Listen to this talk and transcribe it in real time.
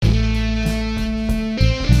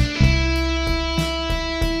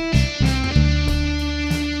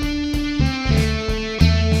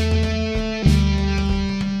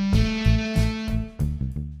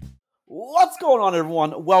going on,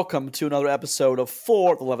 everyone? Welcome to another episode of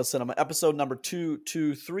For the Love of Cinema, episode number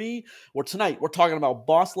 223, where tonight we're talking about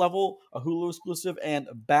Boss Level, a Hulu exclusive, and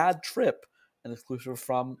Bad Trip, an exclusive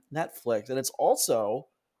from Netflix. And it's also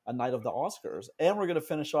a night of the Oscars. And we're going to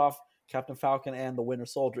finish off Captain Falcon and the Winter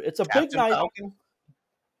Soldier. It's a big night.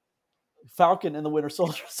 Falcon and the Winter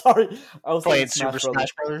Soldier. Sorry, I was playing thinking Super Smash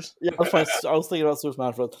Brothers. Yeah, I was thinking about Super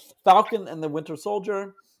Smash Brothers. Falcon and the Winter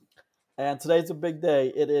Soldier. And today's a big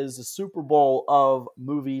day. It is the Super Bowl of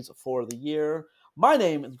movies for the year. My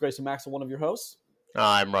name is Grayson Maxwell, one of your hosts.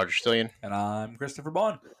 I'm Roger Stillion. And I'm Christopher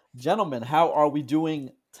Bond. Gentlemen, how are we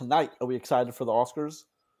doing tonight? Are we excited for the Oscars?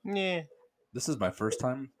 Yeah. This is my first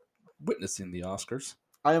time witnessing the Oscars.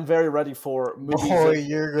 I am very ready for movies. Boy,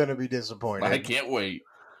 you're going to be disappointed. I can't wait.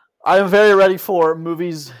 I am very ready for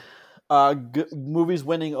movies movies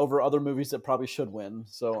winning over other movies that probably should win.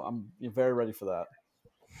 So I'm very ready for that.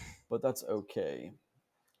 But that's okay.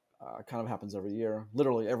 It kind of happens every year.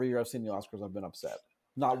 Literally, every year I've seen the Oscars, I've been upset.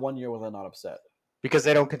 Not one year was I not upset. Because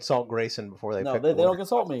they don't consult Grayson before they pick they don't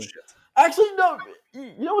consult me. Shit. Actually, no.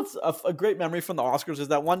 You know what's a great memory from the Oscars is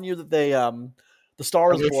that one year that they, the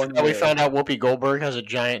Star is Born. We found out Whoopi Goldberg has a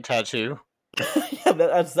giant tattoo. Yeah,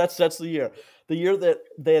 that's the year. The year that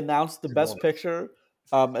they announced the Best Picture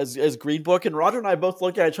as Green Book, and Roger and I both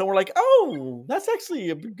looked at each other and we're like, oh, that's actually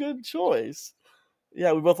a good choice.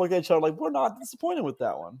 Yeah, we both looked at each other like, we're not disappointed with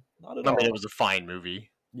that one. Not at all. I mean, it was a fine movie.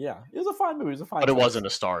 Yeah, it was a fine movie. It was a fine But it choice. wasn't A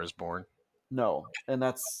Star is Born. No, and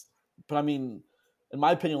that's... But I mean, in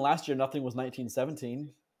my opinion, last year, nothing was 1917.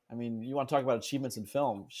 I mean, you want to talk about achievements in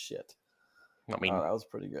film? Shit. I mean, That was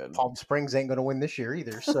pretty good. Palm Springs ain't going to win this year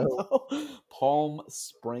either. So Palm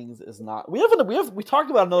Springs is not... We talked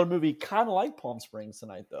about another movie kind of like Palm Springs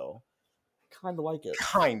tonight, though. Kind of like it.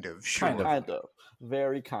 kind of, sure. Kind of.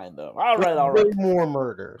 Very kind of. All right. way more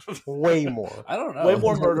murder. Way more. I don't know. Way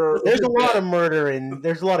more murder. There's a lot of murder and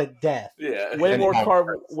there's a lot of death. Yeah. Way more Palm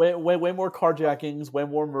way more carjackings. Way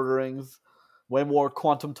more murderings. Way more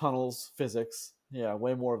quantum tunnels physics. Yeah,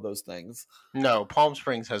 way more of those things. No, Palm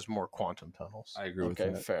Springs has more quantum tunnels. I agree with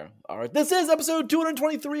Okay, that. fair. All right. This is episode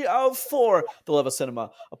 223 of For the Love of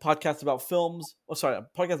Cinema, a podcast about films. Oh, sorry, a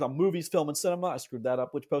podcast about movies, film, and cinema. I screwed that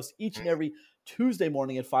up, which posts each and every Tuesday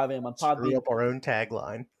morning at 5 a.m. on Screw Podbean, up our own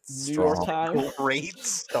tagline. New York Times. Great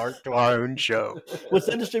start to our own show. Which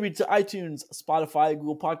then distributed to iTunes, Spotify,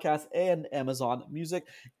 Google Podcasts, and Amazon Music.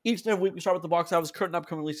 Each and every week, we start with the box office, current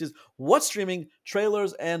upcoming releases, what's streaming,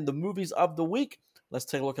 trailers, and the movies of the week. Let's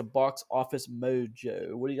take a look at Box Office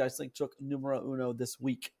Mojo. What do you guys think took numero uno this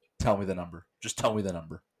week? Tell me the number. Just tell me the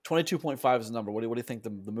number. 22.5 is the number. What do you think the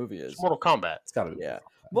movie is? It's Mortal Kombat. It's got to be. Yeah.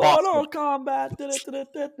 Box Mortal Kombat.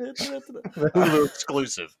 Hulu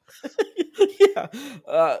exclusive.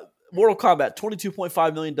 Yeah. Mortal Kombat,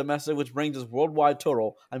 22.5 million domestic, which brings us worldwide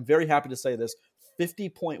total. I'm very happy to say this,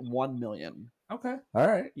 50.1 million. Okay. All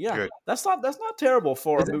right. Yeah. Good. That's not terrible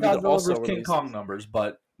for a movie that also King released. Kong numbers,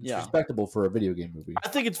 but it's Yeah. respectable for a video game movie. I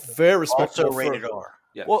think it's very respectable. Also rated R.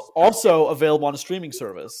 Yes. Well, also available on a streaming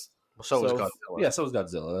service. So was So- Godzilla. Yeah, so is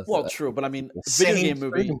Godzilla. That's, Well, that- true, but I mean, Same video game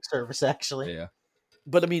movie. streaming service, actually. Yeah.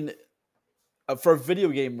 But I mean, for a video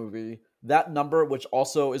game movie, that number, which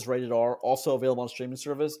also is rated R, also available on streaming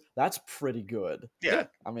service, that's pretty good. Yeah.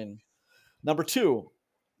 I mean, number two,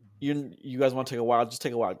 you guys want to take a wild? Just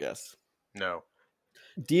take a wild guess. No.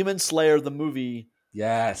 Demon Slayer, the movie,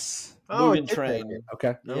 Yes. Mugen it did Train. make it.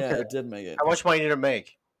 Okay. Yeah, Okay. it did make it. How much money did it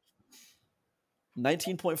make?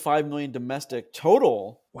 19.5 million domestic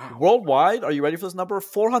total. Wow. Worldwide, are you ready for this number?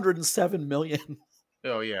 407 million.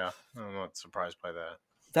 Oh, yeah. I'm not surprised by that.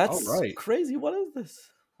 That's All right. crazy. What is this?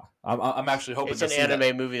 I'm actually hoping It's to an see anime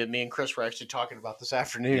that. movie that me and Chris were actually talking about this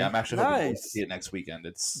afternoon. Yeah, I'm actually hoping to Nice. see it next weekend.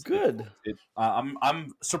 It's Good. I'm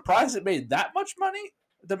surprised it made that much money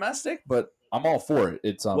domestic, but I'm all for it.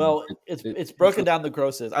 It's Well, it's broken down the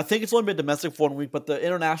grosses. I think it's only been domestic for 1 week, but the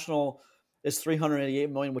international is 388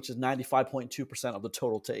 million, which is 95.2% of the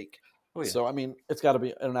total take. Oh, yeah. So I mean, it's got to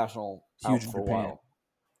be international Huge out in for a Japan. while.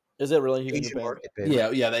 Is it really huge in Asian Japan? market, baby.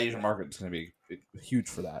 yeah, the Asian market is going to be huge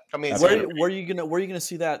for that. I mean, That's Where, what- where are you gonna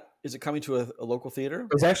see that? Is it coming to a local theater?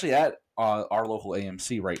 It's actually at our local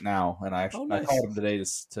AMC right now, and I Oh, I nice. called them today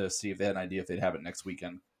to see if they had an idea if they'd have it next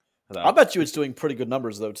weekend. 'Cause I'll bet you it's doing pretty good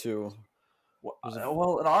numbers though too.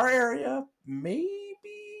 Well, in our area, maybe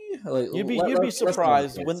like, You'd be restaurant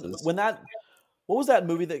surprised places. when that. What was that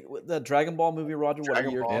movie that Dragon Ball movie, Roger? What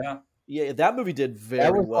Dragon year? Ball. Yeah, Yeah, that movie did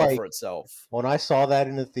very was well like- for itself. When I saw that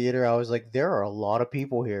in the theater, I was like, there are a lot of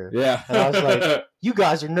people here. yeah. And I was like, you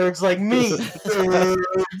guys are nerds like me.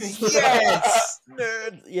 yes!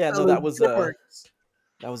 Nerd. Yeah, no, Oh, that was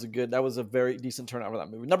dorks. a very decent turnout for that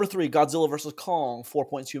movie. Number 3, Godzilla vs. Kong,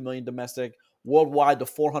 4.2 million domestic, worldwide to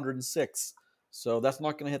 406. So that's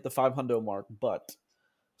not going to hit the 500 mark, but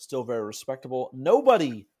still very respectable.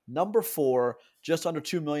 Nobody, number 4, just under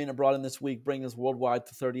 2 million brought in this week, bringing us worldwide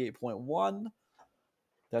to 38.1.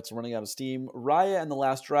 That's running out of steam. Raya and the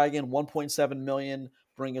Last Dragon, 1.7 million,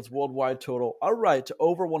 bring its worldwide total, all right, to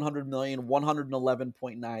over 100 million,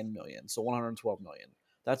 111.9 million. So 112 million.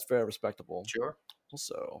 That's very respectable. Sure.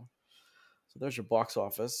 So there's your box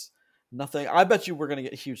office. Nothing. I bet you we're going to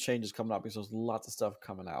get huge changes coming up because there's lots of stuff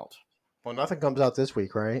coming out. Well, nothing comes out this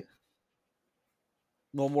week, right?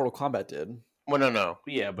 Well, Mortal Kombat did. Well, no.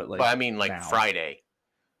 Yeah, but But I mean, like now. Friday.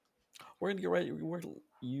 We're going to get right.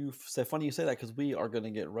 You say funny you say that because we are going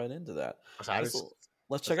to get right into that.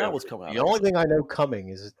 Let's check out what's coming out. The only thing I know coming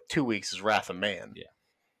is 2 weeks is Wrath of Man. Yeah.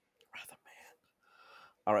 Wrath of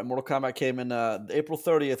Man. All right, Mortal Kombat came in April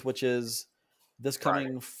 30th, which is this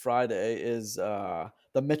coming Friday is The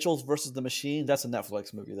Mitchells versus the Machine. That's a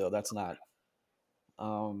Netflix movie, though. That's not.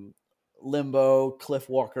 Limbo, Cliff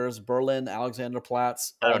Walkers, Berlin,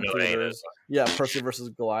 Alexanderplatz. I don't know any of those. Yeah, Percy versus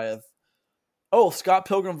Goliath. Oh, Scott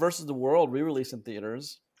Pilgrim versus the World re-release in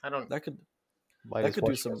theaters. That could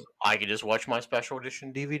do some. I could just watch my special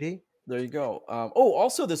edition DVD. There you go.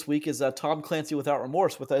 Also this week is Tom Clancy Without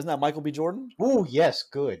Remorse. Isn't that Michael B. Jordan? Oh, yes,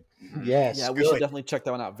 good. Yes, yeah, we should definitely check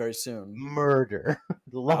that one out very soon. Murder,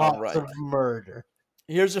 lots of murder.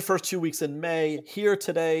 Here's the first 2 weeks in May. Here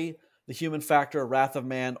today, The Human Factor, Wrath of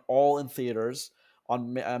Man, all in theaters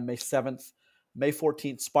on May 7th. May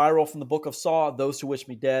 14th, Spiral from the Book of Saw, Those Who Wish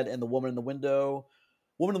Me Dead, and The Woman in the Window.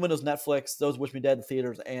 Woman in the Window is Netflix, Those Who Wish Me Dead in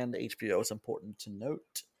theaters, and HBO. It's important to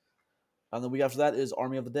note. And the week after that is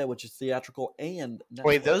Army of the Dead, which is theatrical and Netflix.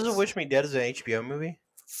 Wait, Those Who Wish Me Dead is an HBO movie?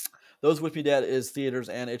 Those Who Wish Me Dead is theaters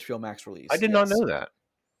and HBO Max release. I did not know that.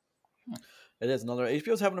 It is another.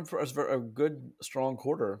 HBO's having a good, strong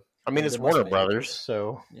quarter. I mean, it's Warner Brothers,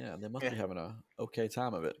 so yeah, they must be having a okay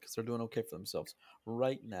time of it because they're doing okay for themselves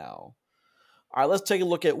right now. All right, let's take a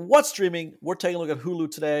look at what's streaming. We're taking a look at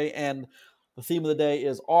Hulu today, and the theme of the day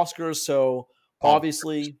is Oscars. So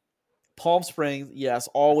obviously, Palm Springs. Yes,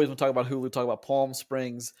 always when we talk about Hulu, talk about Palm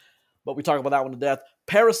Springs, but we talk about that one to death.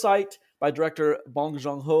 Parasite by director Bong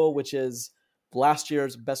Joon-ho, which is last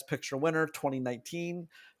year's Best Picture winner, 2019.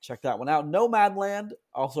 Check that one out. Nomadland,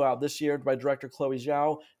 also out this year by director Chloe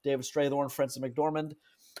Zhao, David Strathairn, Frances McDormand.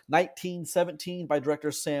 1917 by director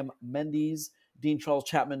Sam Mendes, Dean Charles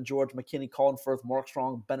Chapman, George McKinney, Colin Firth, Mark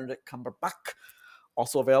Strong, Benedict Cumberbatch.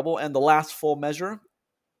 Also available. And The Last Full Measure,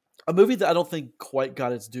 a movie that I don't think quite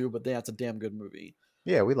got its due, but that's a damn good movie.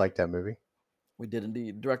 Yeah, we liked that movie. We did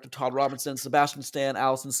indeed. Director Todd Robinson, Sebastian Stan,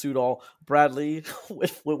 Alison Sudol, Bradley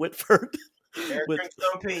Whitford.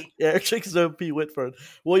 Eric P. Whitford,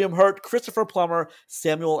 William Hurt, Christopher Plummer,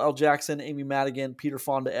 Samuel L. Jackson, Amy Madigan, Peter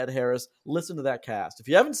Fonda, Ed Harris. Listen to that cast. If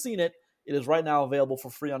you haven't seen it, it is right now available for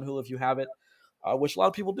free on Hulu if you have it, which a lot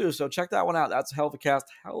of people do. So check that one out. That's a hell of a cast,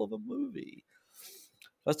 hell of a movie.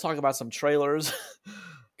 Let's talk about some trailers.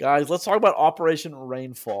 Guys, let's talk about Operation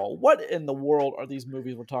Rainfall. What in the world are these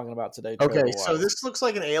movies we're talking about today? Okay, so this looks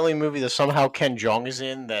like an alien movie that somehow Ken Jeong is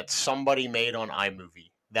in that somebody made on iMovie.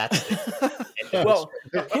 That's it. Well,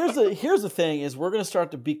 here's the thing is we're going to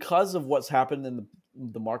start to, because of what's happened in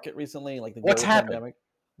the market recently, like the global pandemic.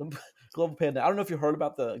 The global pandemic. I don't know if you heard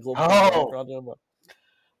about the global pandemic. But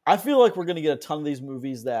I feel like we're going to get a ton of these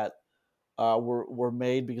movies that were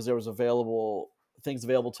made because there was things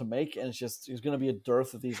available to make, and there's going to be a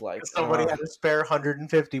dearth of these. Like somebody had to spare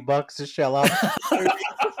 $150 to shell out.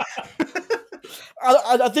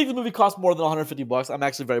 I think the movie cost more than $150. I'm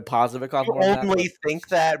actually very positive it cost more than that. I only think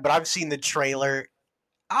that, but I've seen the trailer.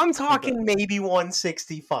 I'm talking maybe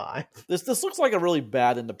 $165. This looks like a really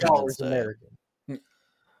bad Independence Day. American.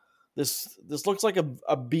 This looks like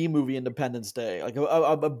a B movie Independence Day, like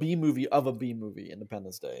a B movie of a B movie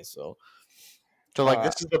Independence Day. So like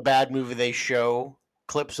this is the bad movie they show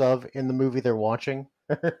clips of in the movie they're watching,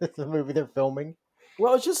 the movie they're filming.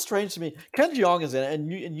 Well, it's just strange to me. Ken Jeong is in it,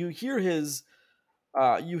 and you hear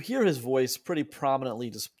his voice pretty prominently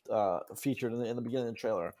just featured in the beginning of the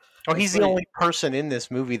trailer. Oh, he's the only person in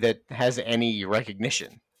this movie that has any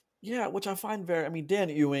recognition. Yeah, which I find very. I mean, Dan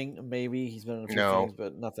Ewing, maybe he's been in a few things,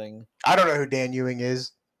 but nothing. I don't know who Dan Ewing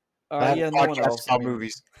is. Yeah, no one else.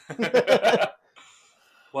 Movies.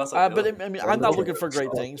 But I mean, I'm not looking for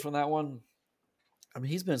great things from that one. I mean,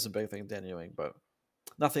 he's been in some big things, Dan Ewing, but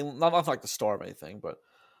nothing. Not like the star of anything. But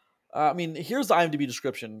I mean, here's the IMDb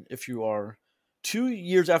description. If you are 2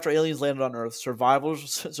 years after aliens landed on Earth,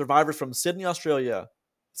 survivors from Sydney, Australia,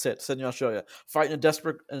 fight in a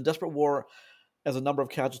desperate war as a number of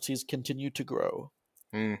casualties continue to grow.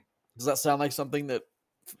 Does that sound like something that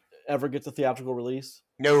ever gets a theatrical release?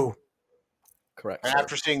 No. Correct. And sir.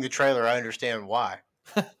 after seeing the trailer, I understand why.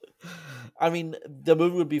 I mean, the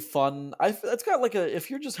movie would be fun. It's got like a if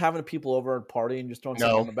you're just having people over and partying and just throwing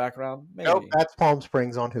something No. in the background, maybe. Nope, that's Palm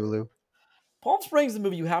Springs on Hulu. Palm Springs is a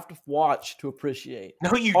movie you have to watch to appreciate.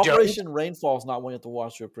 No, you don't. Operation Rainfall is not one you have to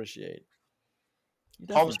watch to appreciate. You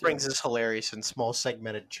Palm definitely Springs do. is hilarious in small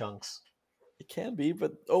segmented chunks. It can be,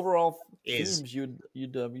 but overall Is. themes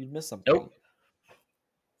you'd miss something. Nope.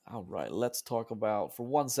 All right, let's talk about for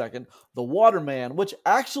 1 second The Waterman, which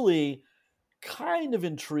actually kind of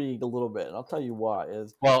intrigued a little bit, and I'll tell you why.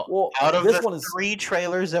 Well, out of this the one is 3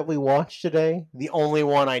 trailers that we watched today, the only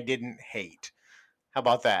one I didn't hate. How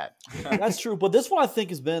about that? that's true, but this one I think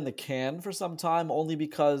has been in the can for some time, only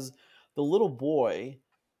because the little boy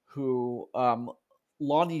who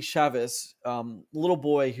Lonnie Chavez, little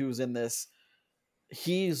boy who's in this,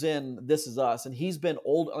 he's in This Is Us, and he's been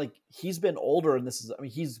older, and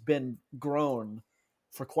he's been grown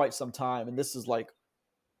for quite some time, and this is like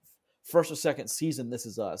first or second season This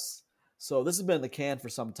Is Us. So this has been in the can for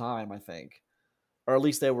some time, I think. Or at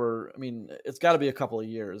least it's got to be a couple of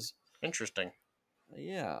years. Interesting.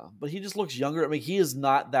 Yeah, but he just looks younger. I mean, he is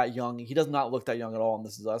not that young. He does not look that young at all in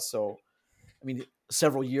This Is Us. So,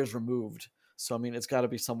 several years removed. So, it's got to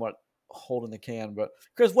be somewhat holding the can. But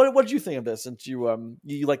Chris, what did you think of this? Since you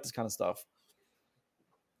like this kind of stuff.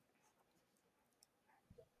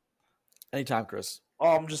 Anytime, Chris.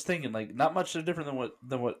 Oh, I'm just thinking, like, not much different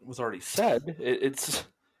than what was already said. It's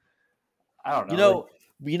I don't know.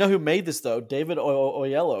 You know who made this though? David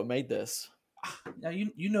Oyelowo made this. Now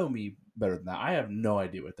you know me better than that. I have no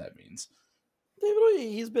idea what that means.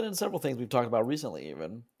 David, he's been in several things we've talked about recently,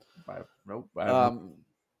 even. Nope.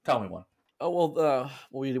 Tell me one. Oh well,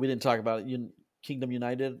 we didn't talk about it. Kingdom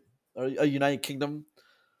United, or United Kingdom.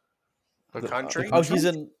 The country? Oh, he's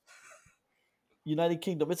in United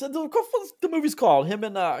Kingdom. What's the movie's called? Him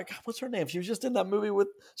and what's her name? She was just in that movie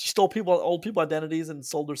she stole old people identities and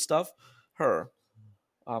sold their stuff. Her.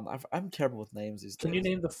 I'm terrible with names these days. Can you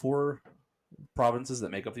name the 4 provinces that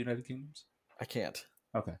make up the United Kingdoms? I can't.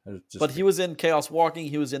 Okay, but he was in Chaos Walking.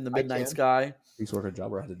 He was in The Midnight Sky. He's working a job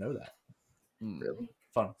where I had to know that. Really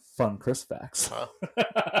Fun Chris facts. Huh.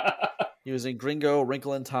 He was in Gringo,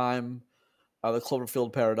 Wrinkle in Time, The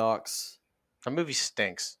Cloverfield Paradox. That movie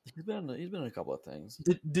stinks. He's been in a couple of things.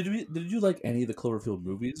 Did you like any of the Cloverfield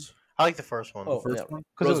movies? I like the first one. Oh, the first one?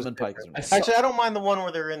 Rosamund Pike. Actually, I don't mind the one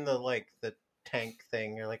where they're in the tank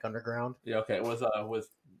thing or underground. Yeah, okay. With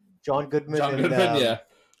John Goodman. John and, Goodman,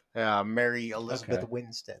 yeah. Mary Elizabeth Okay.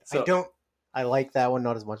 Winstead. So- I like that one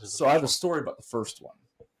not as much as. So I have a story about the first one.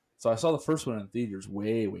 So I saw the first one in theaters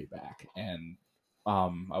way back, and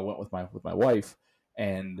I went with my wife,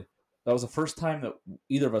 and that was the first time that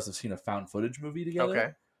either of us have seen a found footage movie together.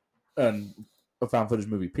 Okay. And a found footage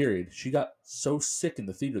movie. Period. She got so sick in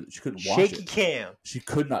the theater that she couldn't watch Shaky it. cam. She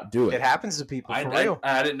could not do it. It happens to people for real.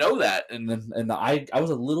 I didn't know that, and I was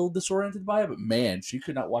a little disoriented by it, but man, she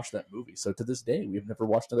could not watch that movie. So to this day, we have never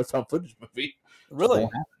watched another found footage movie. Really?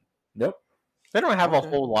 Nope. They don't have a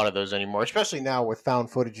whole lot of those anymore, especially now with found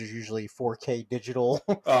footage is usually 4K digital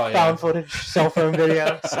Oh yeah. found footage cell phone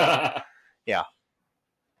video. So,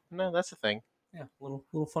 no, that's the thing. Yeah,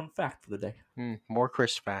 little fun fact for the day, More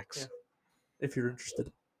Chris facts. Yeah. if you're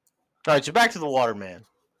interested. All right, so back to The Waterman.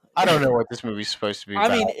 I don't know what this movie's supposed to be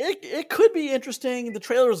about. It could be interesting. The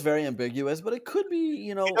trailer is very ambiguous, but it could be,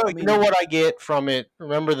 You know what I get from it?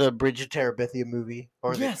 Remember the Bridge to Terabithia movie?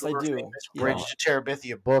 Or Yes, the I super do. famous Bridge to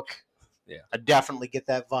Terabithia book. Yeah. I definitely get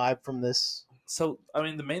that vibe from this. So, I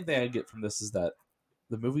mean, the main thing I get from this is that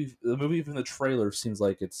the movie from the trailer seems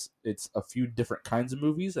like it's a few different kinds of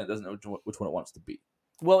movies, and it doesn't know which one it wants to be.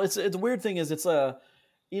 Well, it's the weird thing is it's a,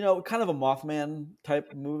 kind of a Mothman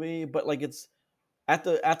type movie, but like it's at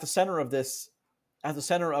the center of this, at the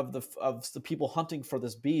center of the people hunting for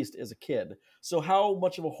this beast is a kid. So how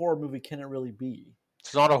much of a horror movie can it really be?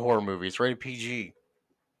 It's not a horror movie. It's rated PG.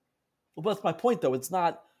 Well, that's my point, though. It's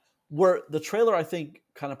not where the trailer, I think,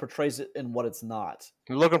 kind of portrays it in what it's not.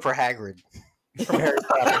 I'm looking for Hagrid from Harry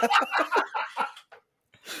Potter.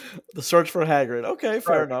 The search for Hagrid. Okay,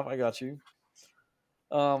 fair enough. I got you.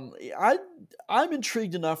 I'm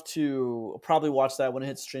intrigued enough to probably watch that when it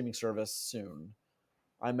hits streaming service soon.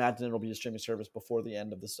 I imagine it'll be a streaming service before the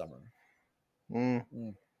end of the summer.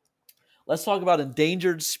 Let's talk about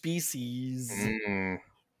Endangered Species.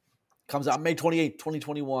 Comes out May 28th,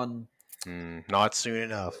 2021. Not soon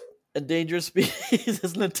enough. Endangered Species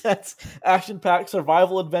is an intense, action-packed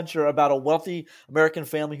survival adventure about a wealthy American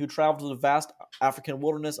family who travel to the vast African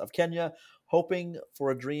wilderness of Kenya, hoping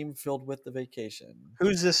for a dream filled with the vacation.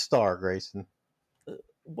 Who's this star, Grayson?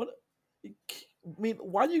 What? I mean,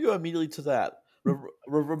 why do you go immediately to that?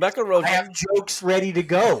 Rebecca I Rosen, have jokes ready to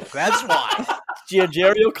go. That's why.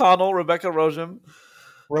 Jerry O'Connell, Rebecca Rosen.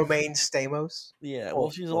 Romaine Stamos. Yeah, Oh, well,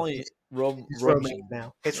 she's well, only It's Romaine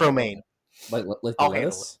now. It's Romaine. Like the I'll handle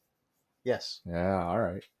lettuce. Yes. Yeah. All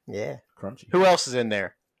right. Yeah. Crunchy. Who else is in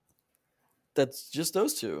there? That's just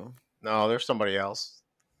those two. No, there's somebody else.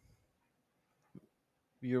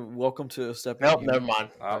 You're welcome to step in. Nope, here. never mind.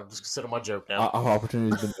 Oh. I'll just consider my joke now. Our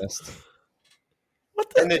opportunity's been missed. What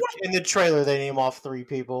the? In the trailer, they name off 3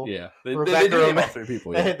 people. Yeah. They Rebecca do name Romaine. off 3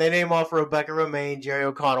 people. Yeah. They name off Rebecca Romaine, Jerry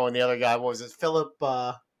O'Connell, and the other guy. What was it? Philip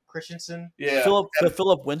Christensen? Yeah.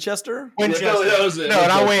 Philip Winchester. Winchester. Yeah, that was it. No,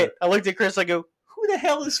 and Winchester. I looked at Chris. I go, "Who the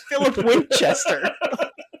hell is Philip Winchester?"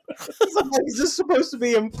 I'm like, is this supposed to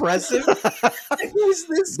be impressive? Who's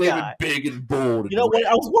this David guy? big and bold. You know what?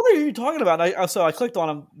 I was wondering who you're talking about. And so I clicked on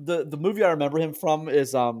him. The movie I remember him from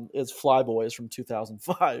is Fly Boys from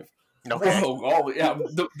 2005. Okay. Whoa, oh yeah,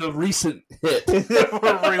 the recent hit.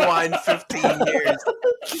 Rewind 15 years.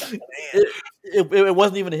 It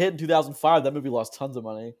wasn't even a hit in 2005. That movie lost tons of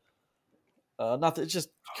money. Not that it's just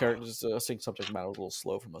characters. I think subject matter was a little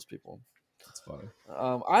slow for most people. That's funny.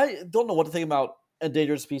 I don't know what to think about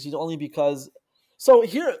endangered species only because. So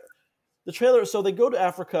here, the trailer. So they go to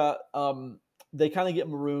Africa. They kind of get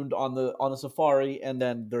marooned on the safari, and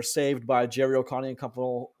then they're saved by Jerry O'Connell and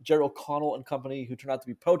company, who turn out to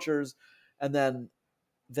be poachers, and then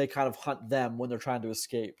they kind of hunt them when they're trying to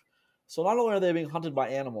escape. So not only are they being hunted by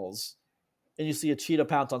animals, and you see a cheetah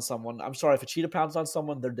pounce on someone. I'm sorry, if a cheetah pounced on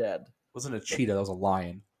someone, they're dead. It wasn't a cheetah. That was a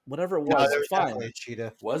lion. Whatever it No, was, there's fine. definitely a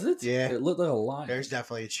cheetah. Was it? Yeah. It looked like a lion. There's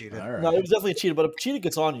definitely a cheetah. All right. No, it was definitely a cheetah, but a cheetah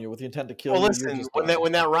gets on you with the intent to kill Well, you. listen,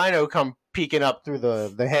 when that rhino come peeking up through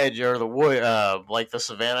the hedge or the wood, like the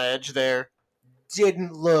savannah edge there,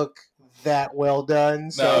 didn't look that well done.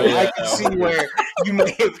 So No, yeah, I can no. see where you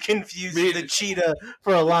may have confused the cheetah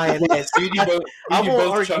for a lioness. Me and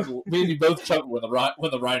you both chuckled when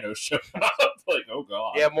the rhino showed up. Like, oh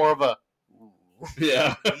god. Yeah, more of a.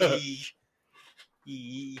 Yeah.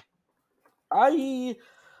 I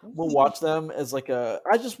will watch them as like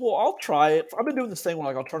I'll try it. I've been doing this thing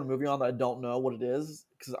where I'll turn a movie on that I don't know what it is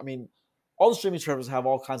because all the streaming services have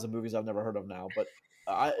all kinds of movies I've never heard of now. But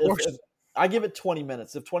if I give it 20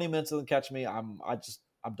 minutes. If 20 minutes doesn't catch me, I'm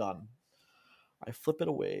done. I flip it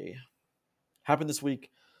away. Happened this week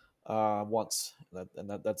once, and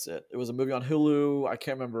that's it. It was a movie on Hulu. I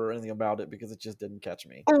can't remember anything about it because it just didn't catch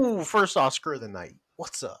me. Oh, first Oscar of the night.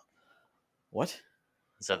 What's up? What?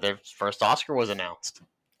 So their first Oscar was announced.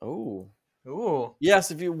 Oh. Ooh.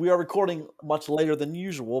 Yes, we are recording much later than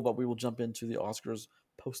usual, but we will jump into the Oscars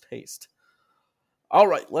post haste. All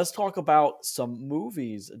right, let's talk about some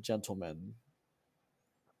movies, gentlemen.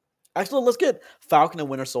 Actually, let's get Falcon and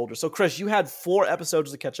Winter Soldier. So, Chris, you had 4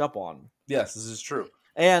 episodes to catch up on, Yes, this is true.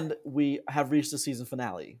 and we have reached the season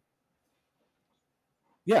finale.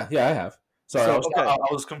 Yeah, I have. Sorry, So, I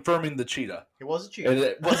was confirming the cheetah. It was a And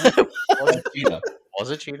cheetah. it wasn't cheetah. Was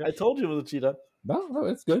a cheetah. I told you it was a cheetah. No,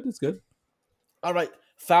 it's good. It's good. All right,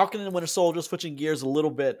 Falcon and Winter Soldier, switching gears a little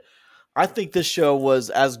bit. I think this show was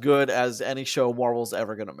as good as any show Marvel's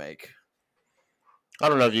ever going to make. I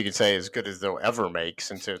don't know if you could say as good as they'll ever make,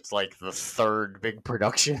 since it's like the 3rd big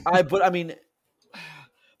production. The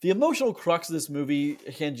emotional crux of this movie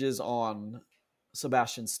hinges on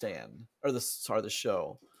Sebastian Stan, or the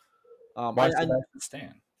show. Why Sebastian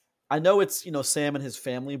Stan? I know it's Sam and his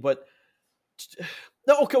family, but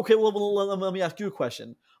no. Okay. Well, let me ask you a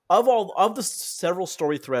question. Of the several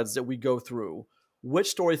story threads that we go through, which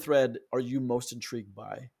story thread are you most intrigued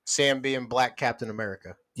by? Sam being Black Captain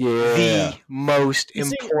America. Yeah. The most You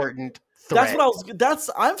see, important threat.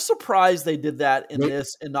 I'm surprised they did that in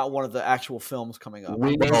this and not one of the actual films coming up.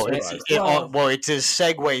 Wait, Well, Very it's surprised. his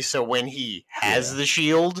segue, so when he has the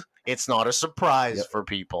shield, it's not a surprise for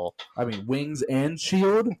people. Wings and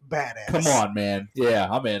shield. Badass. Come on, man. Yeah,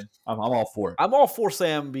 I'm in. I'm all for it. I'm all for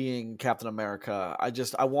Sam being Captain America.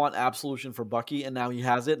 I want absolution for Bucky, and now he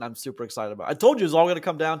has it, and I'm super excited about it. I told you it was all going to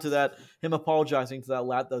come down to him apologizing to that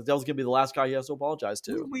was going to be the last guy he has to apologize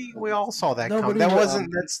to. We all saw that Nobody coming. will-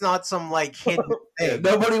 That's not some like hidden thing.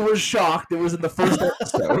 Nobody was shocked. It was in the first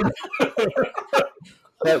episode.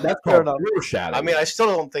 That's Fair called enough. foreshadowing. I still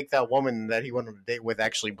don't think that woman that he went on a date with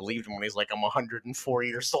actually believed him when he's like, I'm 104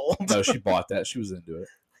 years old. No, she bought that. She was into it.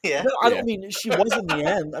 Yeah. No, I don't mean she was in the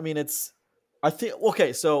end.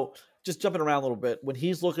 So just jumping around a little bit, when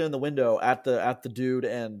he's looking in the window at the dude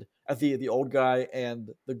and at the old guy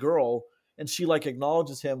and the girl, and she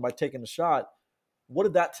acknowledges him by taking a shot. What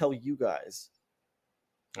did that tell you guys?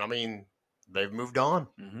 They've moved on.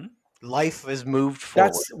 Mm-hmm. Life has moved forward.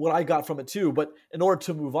 That's what I got from it too. But in order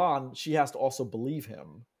to move on, she has to also believe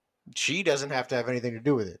him. She doesn't have to have anything to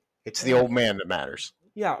do with it. It's the old man that matters.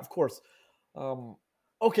 Yeah, of course.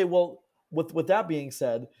 Okay, well, with that being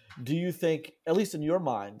said, do you think, at least in your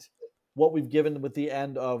mind, what we've given with the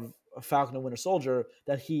end of Falcon and Winter Soldier,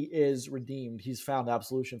 that he is redeemed? He's found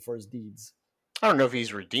absolution for his deeds. I don't know if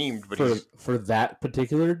he's redeemed, but for that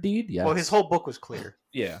particular deed, yeah. Well, his whole book was clear.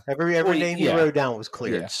 Yeah. Every name he wrote down was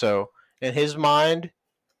cleared. Yeah. So in his mind,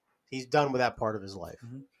 he's done with that part of his life.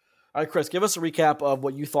 Mm-hmm. All right, Chris, give us a recap of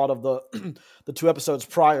what you thought of the the 2 episodes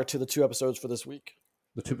prior to the 2 episodes for this week.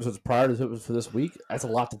 The 2 episodes prior to for this week, that's a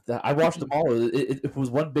lot. I watched them all. It was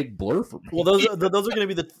one big blur for me. Well, those are going to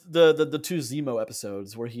be the 2 Zemo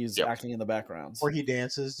episodes where he's acting in the backgrounds. Where he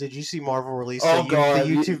dances. Did you see Marvel release God. the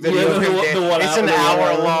YouTube video of him It's an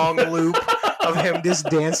hour-long loop of him just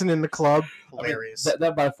dancing in the club. Hilarious. I mean,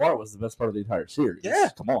 that by far was the best part of the entire series. Yeah.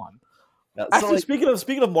 Come on. Actually, speaking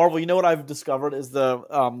of Marvel, you know what I've discovered is the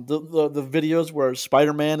videos where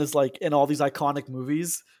Spider-Man is like in all these iconic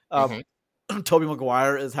movies. Tobey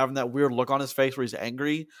Maguire is having that weird look on his face where he's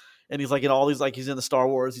angry, and he's like in all these, like he's in the Star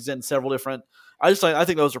Wars, he's in several different. I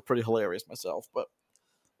think those are pretty hilarious myself. But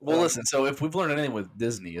listen, so if we've learned anything with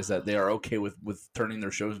Disney is that they are okay with turning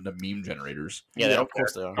their shows into meme generators. Yeah, of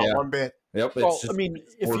course they are. Not one bit. Yep. Well, I mean,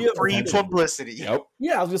 if you have free publicity. Yep.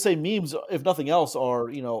 Yeah, I was gonna say memes, if nothing else, are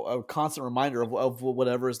a constant reminder of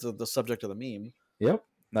whatever is the subject of the meme. Yep.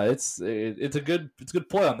 No, it's a good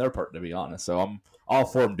play on their part, to be honest. So I'm all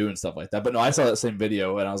for them doing stuff like that. But no, I saw that same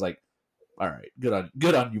video and I was like, all right, good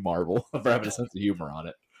on you, Marvel, for having a sense of humor on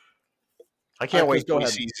it. I can't wait till we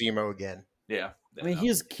see Zemo again. Yeah. I mean,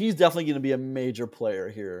 he's definitely going to be a major player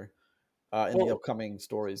here in the upcoming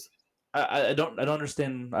stories. I don't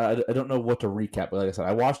understand. I don't know what to recap. But like I said,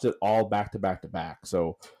 I watched it all back to back to back.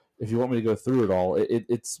 So if you want me to go through it all,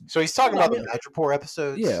 it's. So he's talking about the Madripoor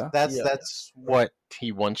episodes. Yeah, that's what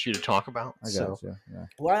he wants you to talk about. I guess, yeah.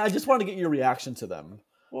 Well, I just wanted to get your reaction to them.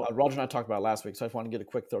 Well, Roger and I talked about it last week, so I just wanted to get a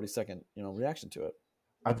quick 30-second reaction to it.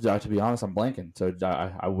 To be honest, I'm blanking, so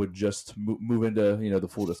I would just move into the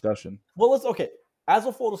full discussion. Well, as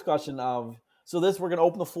a full discussion of we're going to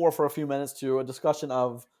open the floor for a few minutes to a discussion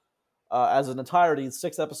of as an entirety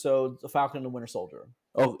 6 episodes of Falcon and the Winter Soldier.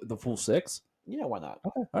 Oh, the full 6? Yeah, why not?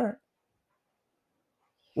 Okay, all right.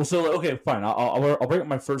 Well, so okay, fine. I'll bring up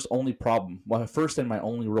my first only problem. My first and my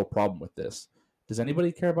only real problem with this. Does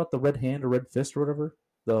anybody care about the Red Hand or Red Fist or whatever?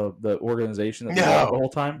 The organization that the whole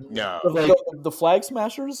time? No. Like the Flag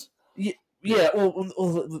Smashers? Yeah, well,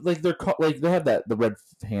 like they're they have the Red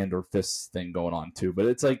Hand or Fist thing going on too, but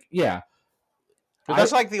it's like, yeah. But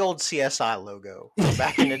that's like the old CSI logo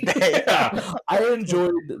back in the day. Yeah. I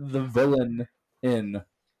enjoyed the villain in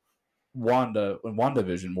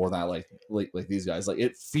WandaVision more than I like these guys. Like,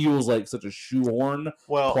 it feels like such a shoehorn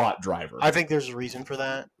plot driver. I think there's a reason for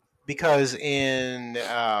that. Because in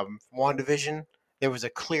WandaVision, there was a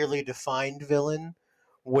clearly defined villain,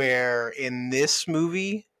 where in this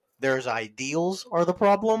movie, there's ideals are the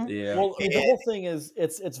problem. Yeah. Well, the whole thing is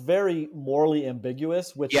it's very morally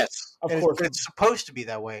ambiguous, which of course it's supposed to be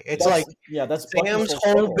that way. It's like that's Sam's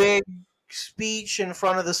whole big speech in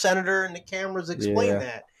front of the senator, and the cameras explain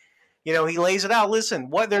that. He lays it out.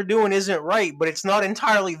 Listen, what they're doing isn't right, but it's not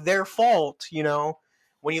entirely their fault.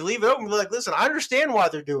 When you leave it open, be like, listen, I understand why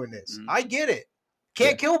they're doing this. I get it.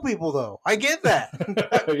 Can't kill people though. I get that.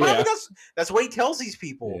 That's what he tells these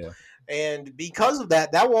people. Yeah. And because of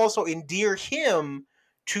that, that will also endear him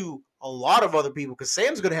to a lot of other people, because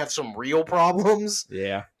Sam's going to have some real problems.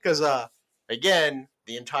 Yeah. Because, again,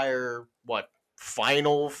 the entire,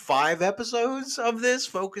 final 5 episodes of this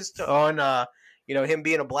focused on, him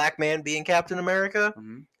being a black man, being Captain America.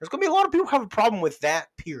 Mm-hmm. There's going to be a lot of people who have a problem with that,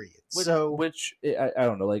 period. Which I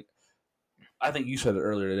don't know, like, I think you said it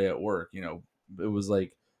earlier today at work, it was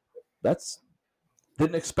like,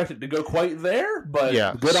 didn't expect it to go quite there, but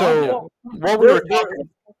good on you. What we were talking,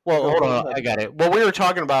 hold on, I got it. What we were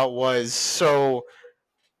talking about was,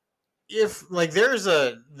 if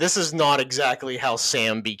this is not exactly how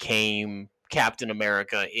Sam became Captain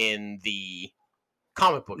America in the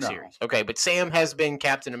comic book series, okay? But Sam has been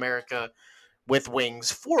Captain America with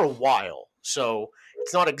wings for a while, so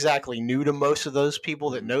it's not exactly new to most of those people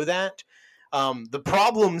that know that. The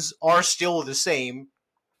problems are still the same.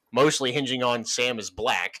 Mostly hinging on Sam is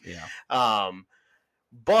black. Yeah.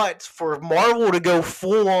 But for Marvel to go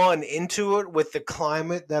full on into it with the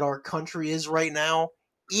climate that our country is right now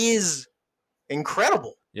is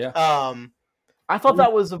incredible. Yeah. I thought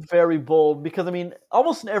that was a very bold, because I mean,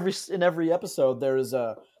 almost in every episode there's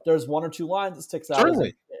 1 or 2 lines that sticks out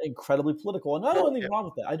as incredibly political, and I don't have anything wrong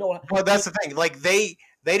with that. I don't. Well, that's the thing. Like they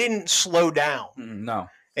didn't slow down. No.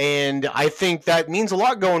 And I think that means a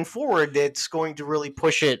lot going forward. That's going to really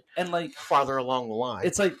push it and like farther along the line.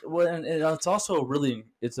 It's like, well, and it's also a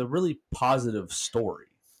really positive story.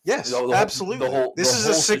 Yes, absolutely. This is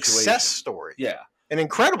a success story. Yeah, an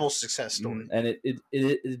incredible success story. And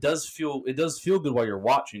it does feel good while you're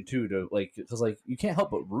watching too. To like, because like you can't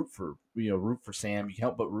help but root for Sam. You can't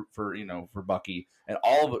help but root for for Bucky and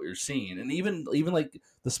all of what you're seeing, and even like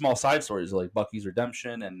the small side stories like Bucky's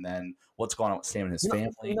redemption and then what's going on with Sam and his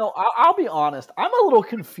family. I'll be honest. I'm a little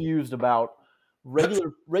confused about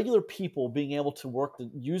regular people being able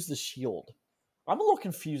to use the shield. I'm a little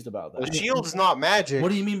confused about that. The shield's not magic. What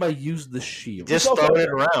do you mean by use the shield? Just throw it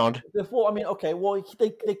around. Well, I mean, okay. Well,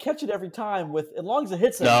 they catch it every time as long as it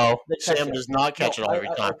hits them. No, Sam does not catch it every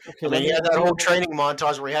time. He had that whole training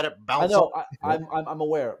montage where he had it bounce. I know. I'm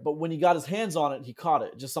aware. But when he got his hands on it, he caught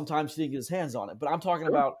it. Just sometimes he didn't get his hands on it. But I'm talking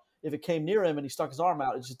about if it came near him and he stuck his arm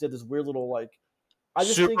out, it just did this weird little like.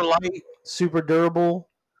 Super light, super durable.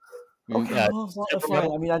 Okay,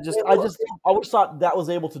 fine. I mean, I always thought that was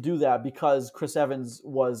able to do that because Chris Evans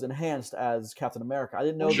was enhanced as Captain America. I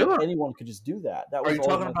didn't know that anyone could just do that. Are you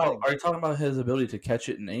talking about his ability to catch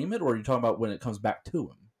it and aim it, or are you talking about when it comes back to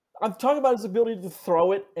him? I'm talking about his ability to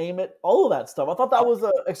throw it, aim it, all of that stuff. I thought that was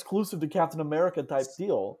an exclusive to Captain America type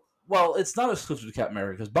deal. Well, it's not exclusive to Captain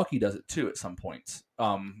America because Bucky does it too at some points.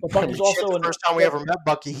 But Bucky's also the first time we ever met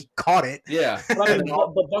Bucky, he caught it. Yeah,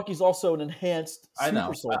 but Bucky's also an enhanced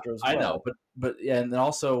super soldier as well. I know, but yeah, and then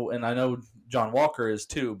also, and I know John Walker is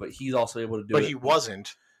too, but he's also able to do it. But he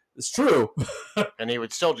wasn't. It's true, and he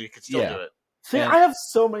could still do it. See, I have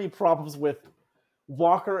so many problems with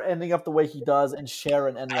Walker ending up the way he does, and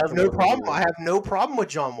Sharon ending up. I have no problem with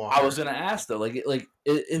John Walker. I was going to ask though,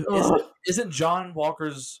 isn't John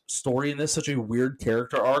Walker's story in this such a weird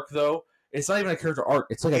character arc though? It's not even a character arc;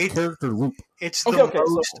 it's like a character loop. It's the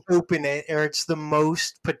most open, or it's the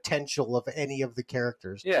most potential of any of the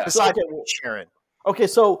characters. Yeah, besides Sharon. Okay,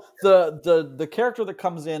 so the character that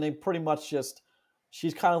comes in, they pretty much just.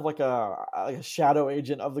 She's kind of like a shadow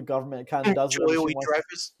agent of the government. It kind of does Julia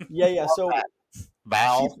Louis-Dreyfus. Yeah. So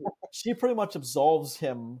Val. She pretty much absolves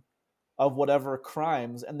him of whatever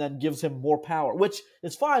crimes and then gives him more power, which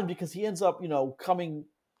is fine because he ends up, coming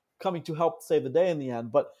to help save the day in the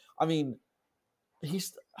end. But I mean,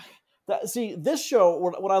 this show.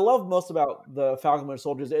 What I love most about the Falcon Winter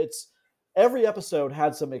Soldier is it's every episode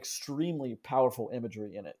had some extremely powerful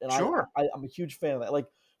imagery in it, and I'm a huge fan of that. Like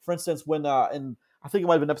for instance, when I think it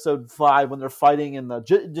might have been episode 5 when they're fighting in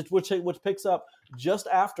which picks up just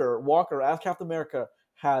after Walker, as Captain America,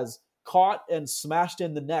 has caught and smashed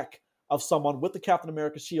in the neck of someone with the Captain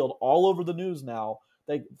America shield all over the news now.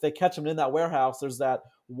 They catch him in that warehouse. There's that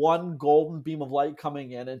one golden beam of light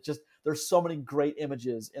coming in. And there's so many great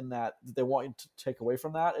images in that they want you to take away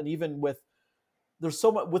from that. And even there's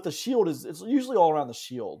so much with the shield it's usually all around the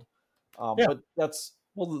shield. But that's.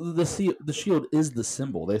 Well, the shield is the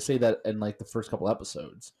symbol. They say that in like the first couple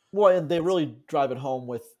episodes. Well, and they really drive it home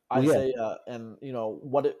with Isaiah and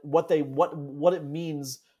what it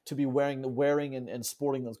means to be wearing and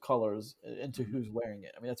sporting those colors into who's wearing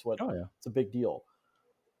it. I mean, that's what it's a big deal.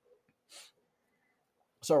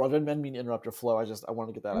 Sorry, I didn't mean to interrupt your flow. I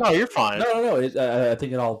wanted to get that out. No, you're fine. No. I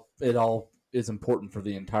think it all is important for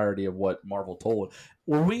the entirety of what Marvel told.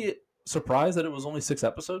 Were we surprised that it was only 6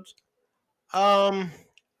 episodes?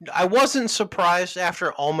 I wasn't surprised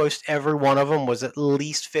after almost every one of them was at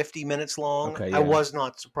least 50 minutes long. Okay, yeah. I was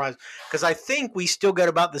not surprised because I think we still got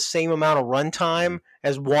about the same amount of runtime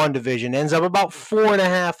as WandaVision. Ends up about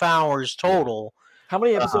 4.5 hours total. How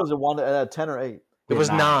many episodes did Wanda? 10 or 8? It was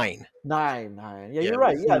 9. 9. Yeah, you're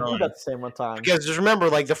right. Yeah, you got the same runtime. Because just remember,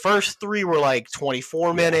 like the first 3 were like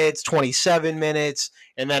 24 minutes, 27 minutes,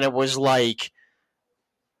 and then it was like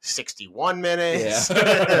 61 minutes.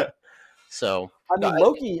 Yeah. So I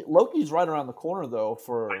mean, Loki's right around the corner though.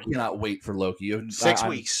 I cannot wait for Loki. 6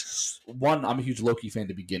 weeks. I'm a huge Loki fan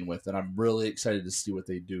to begin with, and I'm really excited to see what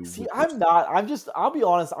they do. See, I'm not. I'll be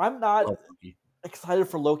honest. I'm not excited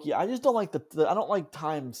for Loki. I just don't like I don't like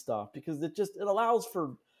time stuff because it allows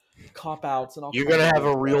for cop outs and all. You're gonna have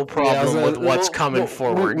a real problem with what's coming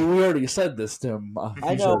forward. We already said this, Tim.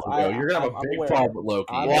 I know. You're gonna have a big problem with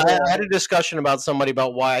Loki. Well, I had a discussion about somebody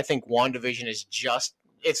about why I think WandaVision is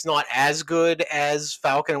it's not as good as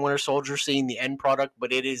Falcon and Winter Soldier seeing the end product,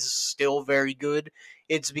 but it is still very good.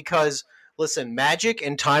 It's because, listen, magic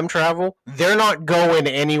and time travel, they're not going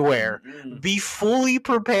anywhere. Mm-hmm. Be fully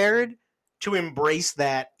prepared to embrace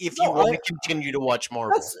that if you want to continue to watch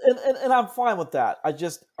Marvel. And I'm fine with that.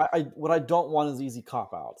 What I don't want is easy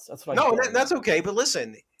cop-outs. That's what that's okay, but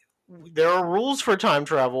listen, there are rules for time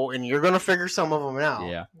travel, and you're going to figure some of them out.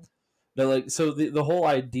 Yeah. They're like, so the whole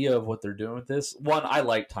idea of what they're doing with this. One, I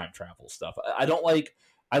like time travel stuff. I don't like.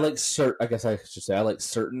 I like certain. I guess I should say I like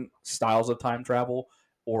certain styles of time travel,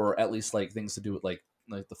 or at least like things to do with like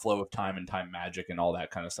the flow of time and time magic and all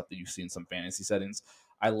that kind of stuff that you see in some fantasy settings.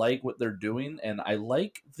 I like what they're doing, and I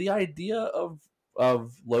like the idea of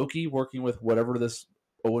Loki working with whatever this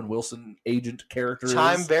Owen Wilson agent character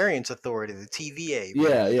Time is. Variance Authority, the TVA.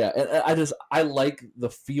 Yeah. And I like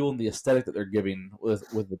the feel and the aesthetic that they're giving with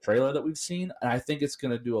the trailer that we've seen, and I think it's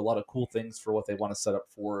going to do a lot of cool things for what they want to set up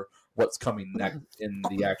for what's coming next in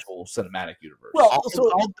the actual cinematic universe. Well,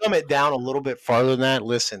 I'll dumb it down a little bit farther than that.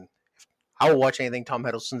 Listen, I will watch anything Tom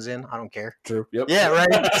Hiddleston's in. I don't care. True. Yep. Yeah, right.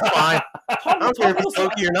 It's fine. I don't care if it's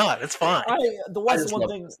Loki or not. It's fine. That's one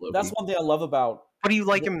thing I love about. What do you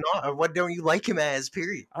like him not? Or what don't you like him as?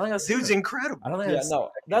 Period. I think Dude's incredible. I don't think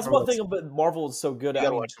that's one thing about Marvel is so good You at.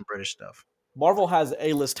 gotta watch some British stuff. Marvel has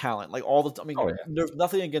A-list talent, like all the. There's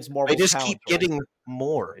nothing against Marvel. They just keep getting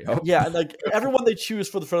more. Yeah, and like everyone they choose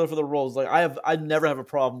for the roles, like I never have a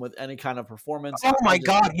problem with any kind of performance. Oh my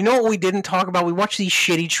god! You know what we didn't talk about? We watched these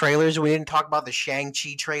shitty trailers. We didn't talk about the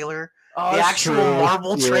Shang-Chi trailer, the actual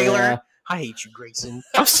Marvel trailer. I hate you, Grayson.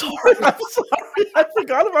 I'm sorry. I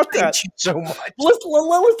forgot about that. I hate you so much. Let's talk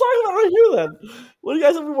about it right here then. What do you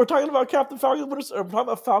guys? We're talking about Captain Falcon, we're talking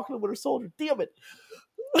about Falcon and Winter Soldier. Damn it.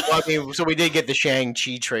 Well, I mean, so we did get the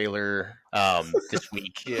Shang-Chi trailer this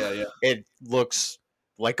week. Yeah. It looks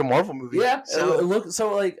like a Marvel movie. Yeah. So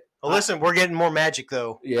like. Well, listen, we're getting more magic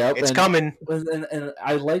though. Yeah, it's coming. And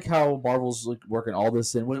I like how Marvel's like working all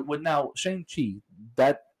this in. When now Shang-Chi,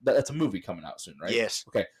 that's a movie coming out soon, right? Yes.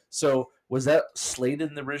 Okay. So was that slated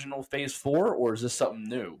in the original Phase 4, or is this something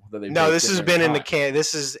new that they? No, this has been in the can.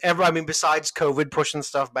 This is besides COVID pushing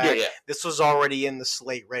stuff back, this was already in the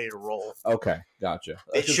slate, ready to roll. Okay, gotcha.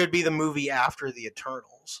 It should be the movie after the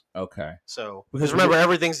Eternals. Okay. So because remember,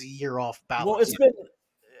 everything's a year off balance. Well, it's been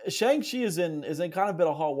Shang-Chi is in kind of a bit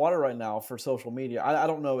of hot water right now for social media. I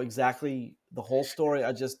don't know exactly the whole story.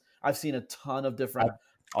 I've seen a ton of different.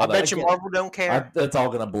 I bet you Marvel don't care. It's all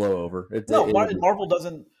gonna blow over. Marvel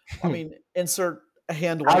doesn't. I mean, insert a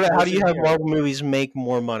hand. How do you have Marvel movies make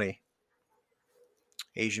more money?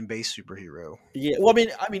 Asian-based superhero. Yeah. Well,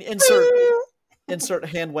 I mean, insert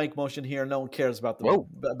hand wank motion here. No one cares about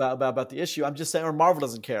the issue. I'm just saying, or Marvel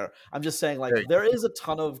doesn't care. I'm just saying, like, there is a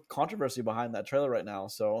ton of controversy behind that trailer right now.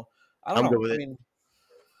 So I don't know. Good with it.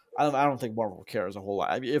 I don't think Marvel cares a whole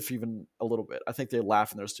lot. I mean, if even a little bit. I think they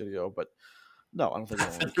laugh in their studio, but no, I don't think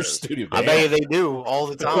anyone cares. Studio. I bet you they do all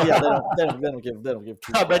the time. Yeah, they don't give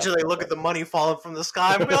two. I bet you they look at the money falling from the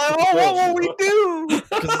sky and be like, "Oh, what will we do?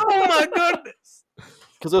 Oh my goodness!"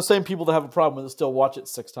 Because those same people that have a problem with it still watch it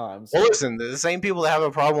 6 times. Well, listen, the same people that have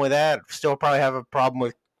a problem with that still probably have a problem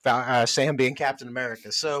with Sam being Captain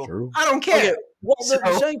America. So True. I don't care. Okay. Well,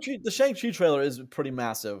 the Shang-Chi trailer is pretty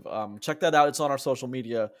massive. Check that out. It's on our social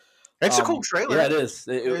media. It's a cool trailer. Yeah, it is.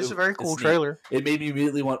 It's a very cool trailer. It made me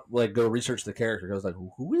immediately want go research the character. I was like,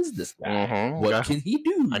 who is this guy? Mm-hmm. What can he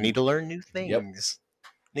do? I need to learn new things. Yep.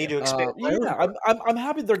 Need to expand. I'm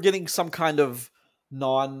happy they're getting some kind of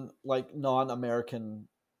non-American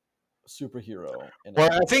superhero. Well,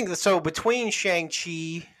 I think so. Between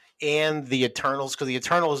Shang-Chi and the Eternals, because the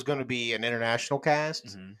Eternals is going to be an international cast.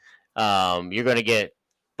 Mm-hmm. You're going to get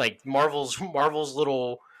like Marvel's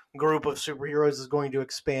little group of superheroes is going to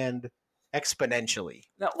expand exponentially.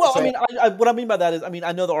 What I mean by that is,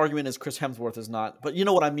 I know the argument is Chris Hemsworth is not, but you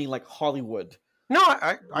know what I mean, like Hollywood. No,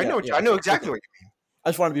 I know exactly what you mean. I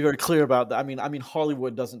just want to be very clear about that. I mean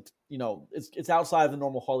Hollywood doesn't, it's outside of the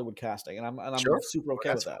normal Hollywood casting, and I'm super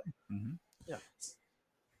okay with that. Mm-hmm. Yeah.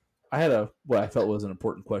 I had what I felt was an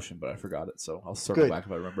important question, but I forgot it, so I'll circle back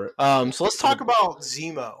if I remember it. So let's talk about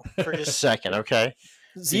Zemo for just a second, okay?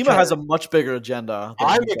 Zemo has a much bigger agenda.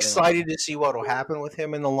 I'm excited to see what will happen with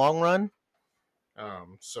him in the long run.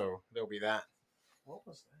 So there'll be that. What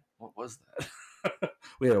was that?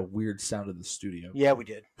 We had a weird sound in the studio. Yeah, we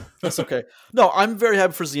did. That's okay. No, I'm very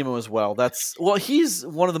happy for Zemo as well. He's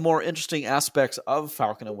one of the more interesting aspects of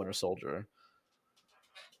Falcon and Winter Soldier.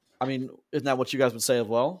 I mean, isn't that what you guys would say as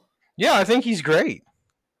well? Yeah, I think he's great.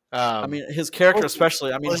 His character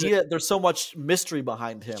especially. There's so much mystery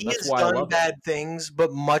behind him. That's why I love bad things,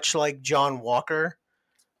 but much like John Walker,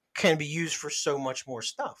 can be used for so much more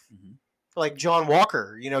stuff. Mm-hmm. Like John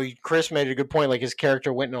Walker, Chris made a good point. Like his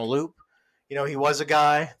character went in a loop. He was a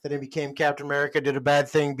guy, then he became Captain America, did a bad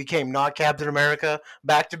thing, became not Captain America,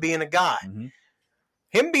 back to being a guy. Mm-hmm.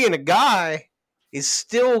 Him being a guy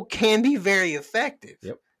can be very effective.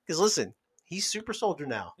 Yep. Because listen, he's super soldier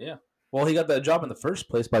now. Yeah. Well, he got that job in the first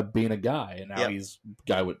place by being a guy, and now he's a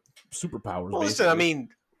guy with superpowers. Well, listen,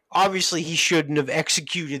 obviously he shouldn't have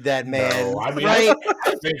executed that man. No, I mean, right?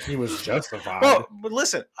 I think he was justified. Well, but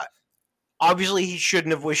listen, obviously he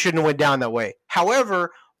shouldn't have went down that way.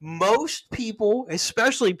 However, most people,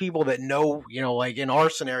 especially people that know, like in our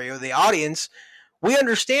scenario, the audience, we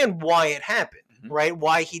understand why it happened, right?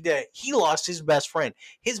 Why he did it. He lost his best friend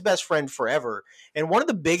forever. And one of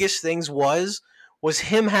the biggest things was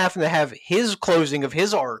him having to have his closing of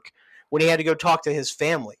his arc when he had to go talk to his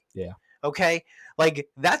family. Yeah. Okay? Like,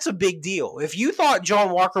 that's a big deal. If you thought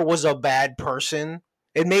John Walker was a bad person,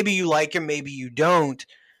 and maybe you like him, maybe you don't,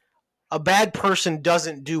 a bad person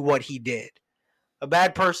doesn't do what he did. A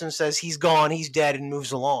bad person says he's gone, he's dead, and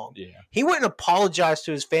moves along. Yeah. He wouldn't apologize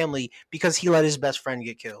to his family because he let his best friend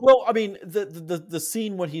get killed. Well, I mean, the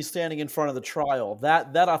scene when he's standing in front of the trial,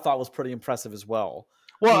 that I thought was pretty impressive as well.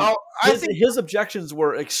 Well, I think his objections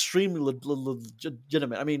were extremely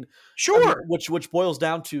legitimate. I mean, sure. Which boils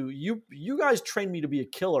down to you guys trained me to be a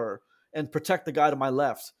killer and protect the guy to my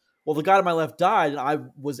left. Well, the guy to my left died, and I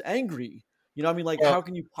was angry. You know what I mean? Like, how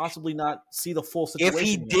can you possibly not see the full situation? If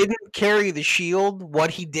he didn't carry the shield,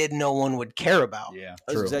 what he did, no one would care about. Yeah,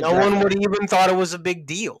 true. No one would even thought it was a big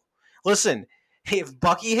deal. Listen, if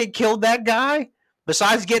Bucky had killed that guy,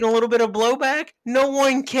 besides getting a little bit of blowback, no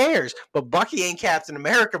one cares. But Bucky ain't Captain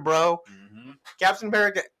America, bro. Mm-hmm. Captain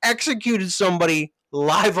America executed somebody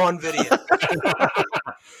live on video.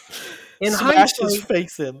 Smashed his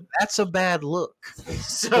face in. That's a bad look.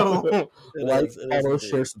 So, like, follow,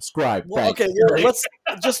 share, subscribe. Well, okay, well, let's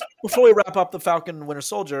just before we wrap up the Falcon and Winter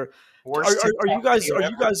Soldier. Are you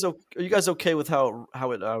guys okay with how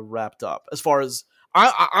it wrapped up? As far as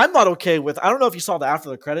I'm not okay with. I don't know if you saw the after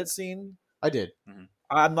the credits scene. I did. Mm-hmm.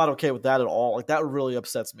 I'm not okay with that at all. Like, that really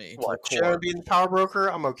upsets me. What, Sharon being the power broker?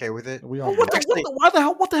 I'm okay with it. We all what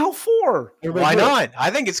the hell for? Why not? I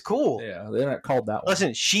think it's cool. Yeah, they're not called that one.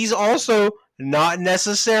 Listen, she's also not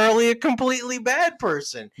necessarily a completely bad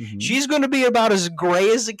person. Mm-hmm. She's going to be about as gray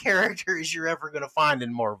as a character as you're ever going to find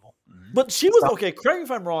in Marvel. Mm-hmm. But she was, okay, correct me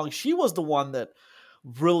if I'm wrong, she was the one that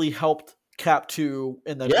really helped Cap 2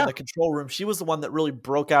 in the control room. She was the one that really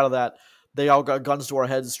broke out of that. They all got guns to our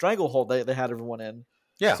heads stranglehold they had everyone in.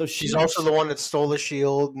 Yeah, so she's also the one that stole the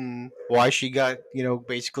shield and why she got,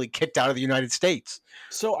 basically kicked out of the United States.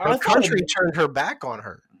 So her country turned her back on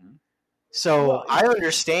her. So I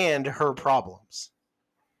understand her problems.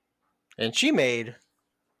 And she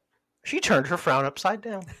turned her frown upside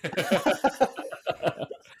down.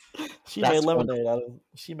 She made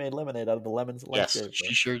lemonade out of the lemons. Yes,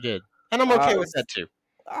 she sure did. And I'm okay with that too.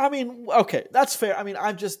 I mean, okay, that's fair. I mean,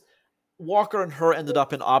 Walker and her ended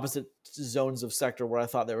up in opposite zones of sector where I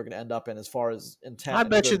thought they were going to end up in as far as intent. I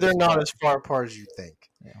bet you they're not as far apart as you think.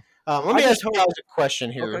 Yeah. Let me ask you guys a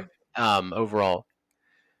question here. Okay. Overall,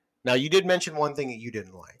 now you did mention one thing that you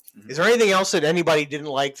didn't like. Mm-hmm. Is there anything else that anybody didn't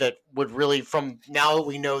like that would really, from now that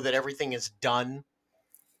we know that everything is done,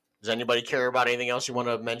 does anybody care about anything else you want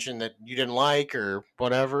to mention that you didn't like or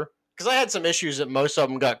whatever? Because I had some issues that most of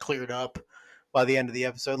them got cleared up by the end of the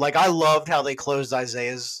episode. Like, I loved how they closed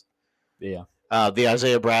Isaiah's. Yeah. The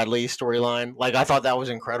Isaiah Bradley storyline. Like, I thought that was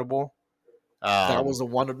incredible. That was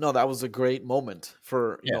that was a great moment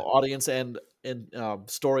for audience and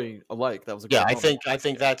story alike. That was a great moment. I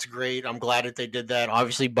think that's great. I'm glad that they did that.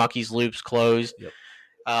 Obviously, Bucky's loop's closed. Yep.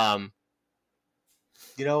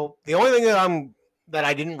 The only thing that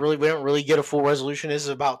we didn't really get a full resolution is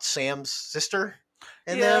about Sam's sister.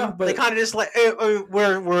 And then they kind of just like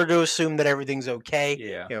we're to assume that everything's okay.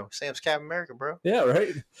 Yeah, Sam's Captain America, bro. Yeah,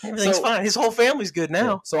 right. Everything's fine. His whole family's good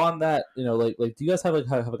now. Yeah. So on that, like, do you guys have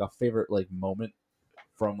a favorite moment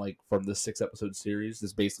from this 6-episode series?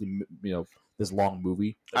 This basically, this long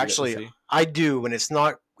movie. Actually, I do, and it's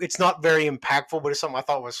not very impactful, but it's something I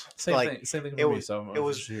thought was same thing for me. So it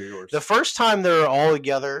was the first time they were all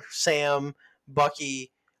together. Sam,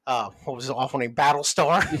 Bucky. What was the awful name?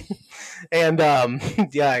 Battlestar, and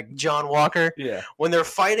John Walker. Yeah, when they're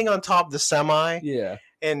fighting on top of the semi. Yeah,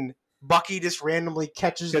 and Bucky just randomly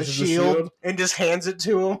catches the shield and just hands it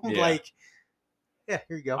to him. Yeah. Like, yeah,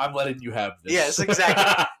 here you go. I'm letting you have this. Yes,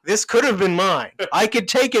 exactly. This could have been mine. I could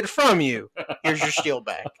take it from you. Here's your shield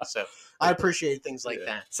back. So I appreciate things like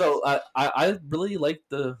that. So I really liked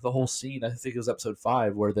the whole scene. I think it was episode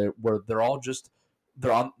 5 where they're all just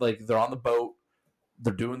they're on the boat.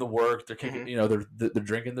 They're doing the work. They're kicking, they're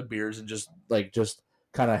drinking the beers and just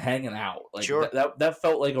kind of hanging out. Like, sure. That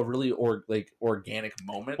felt like a really organic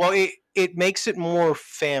moment. Well, it makes it more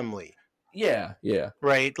family. Yeah.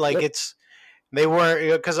 Right. Like they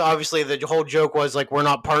weren't, because obviously the whole joke was like, we're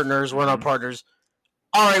not partners.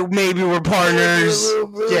 all right, maybe we're partners.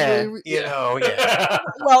 Yeah, you know, yeah.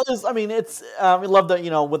 Well, it's I love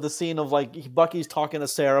that, with the scene of like Bucky's talking to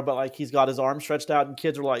Sarah, but like he's got his arm stretched out and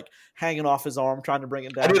kids are like hanging off his arm trying to bring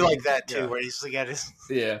it down. I did like that too, where he's like,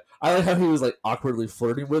 yeah. I like how he was like awkwardly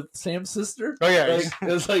flirting with Sam's sister. Oh yeah, like,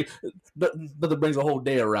 it's like that brings a whole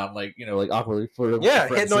day around, like like awkwardly flirting. Yeah,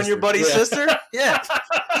 with hitting on your buddy's sister. Yeah,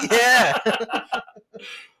 yeah.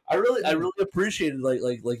 I really appreciated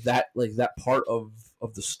like that part of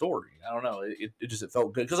the story. I don't know. It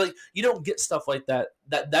felt good because like you don't get stuff like that.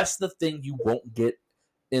 That's the thing you won't get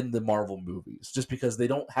in the Marvel movies, just because they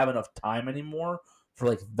don't have enough time anymore for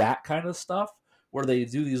like that kind of stuff. Where they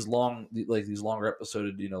do these longer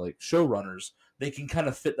episoded, like showrunners, they can kind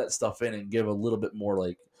of fit that stuff in and give a little bit more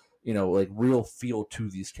like real feel to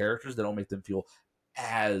these characters. They don't make them feel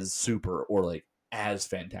as super or like as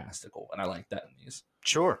fantastical, and I like that in these.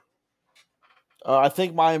 Sure. I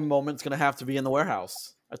think my moment's gonna have to be in the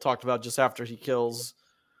warehouse. I talked about just after he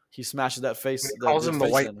smashes that face. He calls him the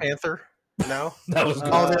White Panther. No, that was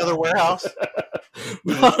all the other warehouse.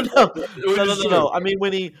 No. I mean,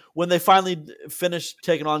 when they finally finish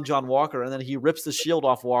taking on John Walker, and then he rips the shield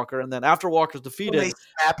off Walker, and then after Walker's defeated, when they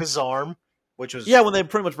snap his arm, which was when they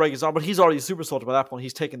pretty much break his arm, but he's already a super soldier by that point.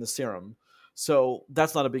 He's taking the serum, so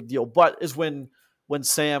that's not a big deal. But is when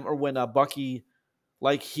Sam or when Bucky,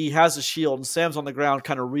 like he has a shield and Sam's on the ground,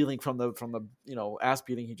 kind of reeling from the ass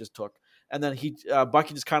beating he just took, and then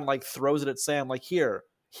Bucky just kind of like throws it at Sam, like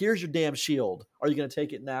here's your damn shield. Are you going to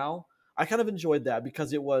take it now? I kind of enjoyed that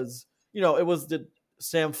because it was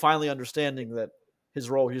Sam finally understanding that his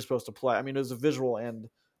role he was supposed to play. I mean, it was a visual and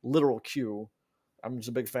literal cue. I'm just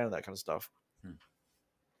a big fan of that kind of stuff.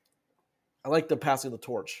 I like the passing of the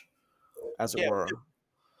torch, as it were.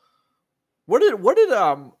 Where did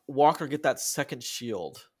Walker get that second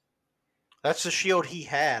shield? That's the shield he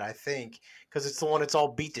had, I think, because it's the one that's all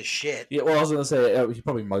beat to shit. Yeah, well, I was going to say, he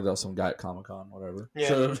probably mugged out some guy at Comic-Con, whatever. Yeah.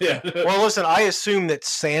 So, yeah. Well, listen, I assume that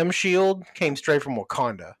Sam's shield came straight from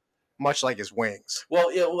Wakanda, much like his wings.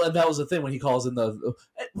 Well, yeah, and that was the thing when he calls in the...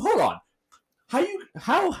 Hold on.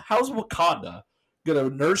 How's Wakanda going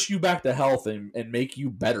to nurse you back to health and make you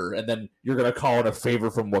better, and then you're going to call in a favor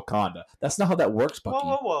from Wakanda? That's not how that works, Bucky.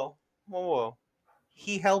 Whoa.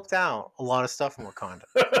 He helped out a lot of stuff in Wakanda.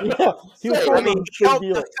 Yeah, he helped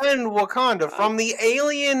defend Wakanda from the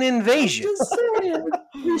alien invasion. I'm just saying,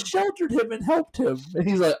 he sheltered him and helped him, and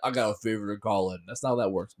he's like, "I got a favor to call in." That's not how that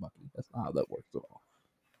works, Bucky. That's not how that works at all.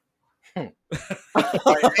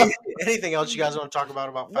 Right, anything else you guys want to talk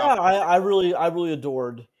about Falcon? Yeah, I really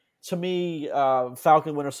adored. To me,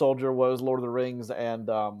 Falcon Winter Soldier was Lord of the Rings, and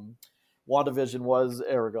WandaVision was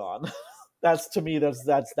Aragon. That's to me, that's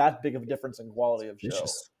that big of a difference in quality of show.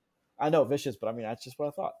 Vicious. I know, vicious, but I mean that's just what I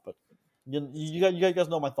thought. But you guys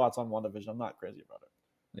know my thoughts on WandaVision. I'm not crazy about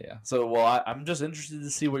it. Yeah. So, well, I'm just interested to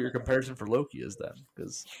see what your comparison for Loki is then,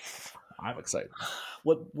 because I'm excited.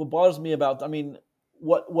 What bothers me about, I mean,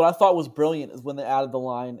 what I thought was brilliant is when they added the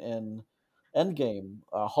line in Endgame.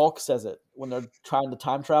 Hulk says it when they're trying to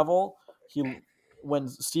time travel. When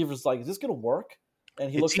Steve was like, "Is this going to work?" And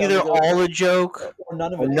he looks either all a joke or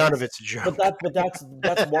none of it. Or none of it's a joke. But that's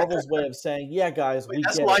Marvel's way of saying, "Yeah, guys, we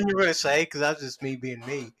that's get the line it." you're going to say because that's just me being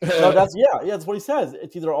me. No, that's what he says.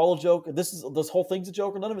 It's either all a joke. This whole thing's a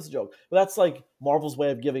joke, or none of it's a joke. But that's like Marvel's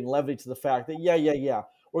way of giving levity to the fact that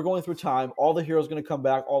we're going through time. All the heroes are going to come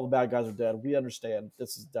back. All the bad guys are dead. We understand.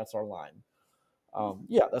 That's our line.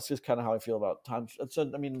 That's just kind of how I feel about time.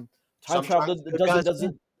 Time travel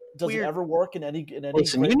doesn't ever work in any.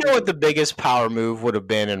 Listen, you know what the biggest power move would have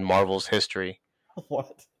been in Marvel's history?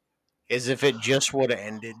 What? Is if it just would have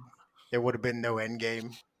ended. There would have been no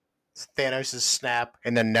Endgame. Thanos' snap,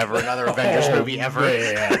 and then never another Avengers movie ever.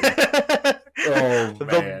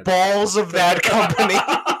 The balls of that company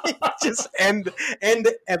just end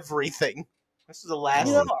everything. This is the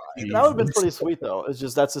last. That would have been pretty sweet, though. It's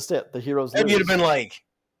just that's just it. The heroes. Maybe you'd have been like,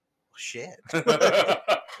 well, shit.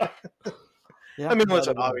 I mean,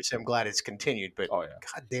 listen, obviously, I'm glad it's continued, but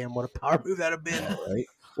goddamn, what a power move that have been. Right?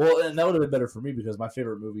 Well, and that would have been better for me because my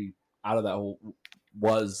favorite movie out of that whole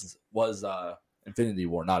was Infinity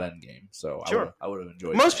War, not Endgame. So sure. I would have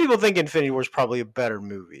enjoyed. Most people think Infinity War is probably a better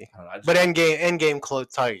movie, but Endgame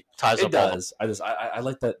ties it up. Does. I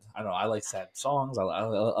like that. I don't know. I like sad songs. I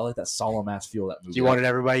like that solemn ass feel of that movie. You wanted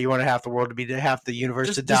everybody. You wanted half the world to be half the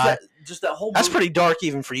universe to die. Just that whole movie. That's pretty dark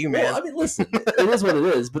even for you, man. Well, I mean, listen, it is what it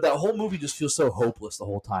is. But that whole movie just feels so hopeless the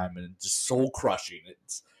whole time and just soul crushing.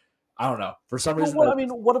 It's I don't know. For some reason,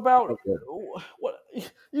 what about what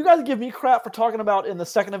you guys give me crap for talking about in the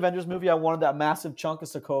second Avengers movie? I wanted that massive chunk of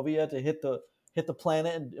Sokovia to hit the hit the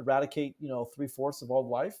planet and eradicate 3/4 of all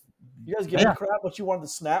life. You guys give a crap what you wanted to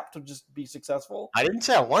snap to just be successful. I didn't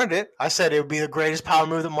say I wanted it. I said it would be the greatest power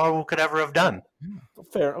move that Marvel could ever have done.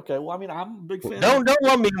 Fair. Okay. Well, I mean, I'm a big fan. Don't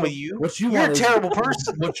lump me with you. You're a terrible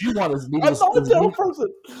person. What you want is needless. I'm not a terrible person.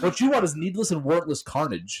 What you want is needless and warrantless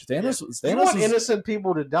carnage. Thanos want innocent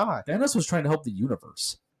people to die. Thanos was trying to help the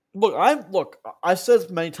universe. Look. I've said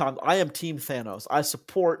many times. I am Team Thanos. I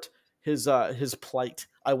support his plight.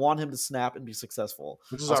 I want him to snap and be successful.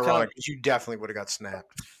 This is ironic because you definitely would have got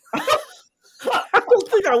snapped. I don't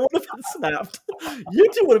think I would have been snapped. You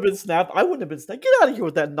two would have been snapped. I wouldn't have been snapped. Get out of here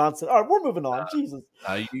with that nonsense. All right, we're moving on. Jesus.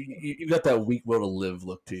 You got that weak will to live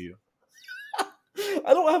look to you.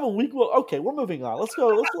 I don't have a weak will. Okay, we're moving on. Let's go.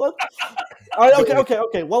 Let's. All right.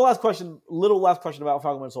 Okay. One last question. Last question about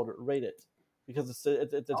Falcon Winter Soldier. Rate it because it's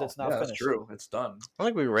not finished. That's true. It's done. I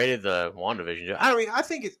think we rated the WandaVision. I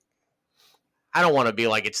think it. I don't want to be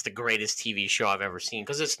like it's the greatest TV show I've ever seen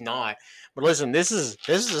because it's not. But listen, this is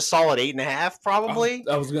a solid 8.5 probably.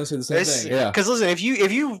 I was gonna say the same thing. Yeah. Because listen, if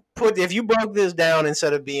you broke this down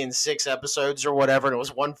instead of being 6 episodes or whatever, and it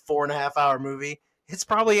was one 4.5-hour movie, it's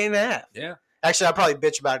probably 8.5. Yeah. Actually, I probably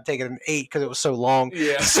bitch about it taking an 8 because it was so long.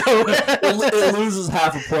 Yeah. So it loses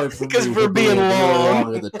half a point for being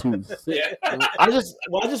long. The tooth. Yeah. I just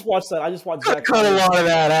watched that. I just watched Zach. Cut a lot of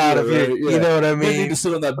that out you know what I mean. You need to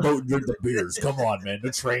sit on that boat and drink the beers. Come on, man.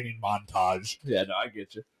 The training montage. Yeah, no, I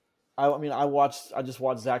get you. I just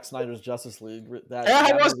watched Zack Snyder's Justice League.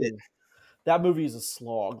 How was it? That movie is a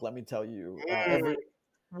slog. Let me tell you.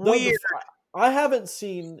 Weird. I haven't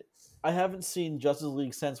seen Justice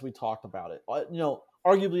League since we talked about it.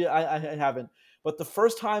 Arguably I haven't. But the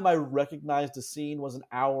first time I recognized the scene was an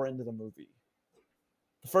hour into the movie.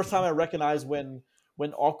 The first time I recognized when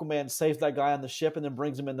Aquaman saves that guy on the ship and then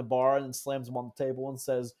brings him in the bar and then slams him on the table and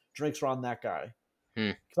says, "Drinks are on that guy."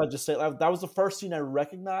 Because I just say that was the first scene I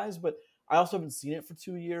recognized, but I also haven't seen it for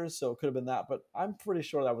 2 years, so it could have been that. But I'm pretty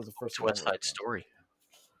sure that was the first. West Side Story.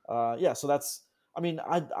 Yeah, so that's. I mean,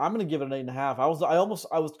 I'm going to give it an 8.5.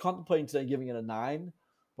 I was contemplating today giving it a 9,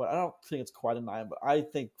 but I don't think it's quite a 9. But I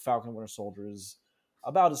think Falcon and Winter Soldier is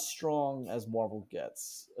about as strong as Marvel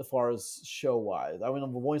gets as far as show wise. I mean,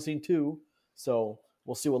 I've only seen 2, so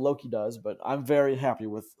we'll see what Loki does. But I'm very happy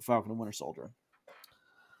with Falcon and Winter Soldier.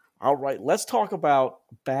 All right, let's talk about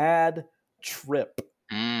Bad Trip.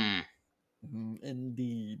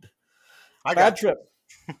 Indeed, Bad Trip.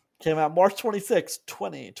 Came out March 26,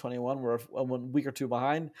 2021. We're 1 week or 2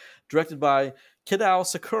 behind. Directed by Kidao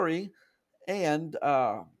Sakuri and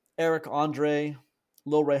Eric Andre,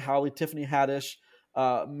 Lil Ray Howley, Tiffany Haddish,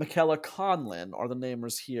 Michaela Conlin are the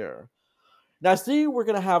namers here. Now, see, we're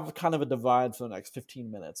going to have kind of a divide for the next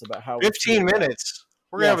 15 minutes about how 15 minutes?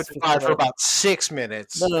 We're going to have a divide for about 6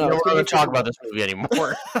 minutes. No. We're not going to talk about this movie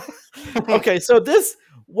anymore. Okay, so this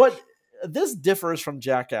differs from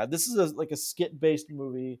Jackass. This is like a skit-based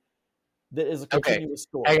movie that is a continuous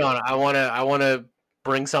story. Hang on, I want to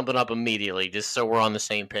bring something up immediately, just so we're on the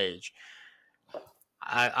same page.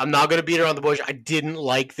 I'm not going to beat around the bush. I didn't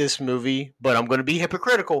like this movie, but I'm going to be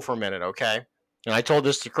hypocritical for a minute, okay? And I told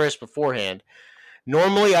this to Chris beforehand.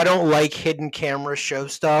 Normally, I don't like hidden camera show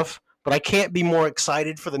stuff, but I can't be more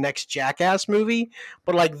excited for the next Jackass movie.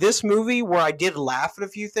 But like this movie, where I did laugh at a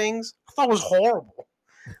few things, I thought was horrible.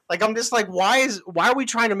 Like, I'm just like, why are we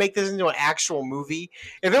trying to make this into an actual movie?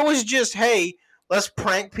 If it was just, hey, let's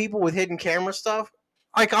prank people with hidden camera stuff,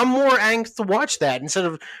 like, I'm more anxious to watch that instead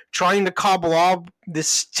of trying to cobble up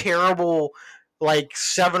this terrible, like,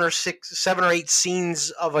 7 or 8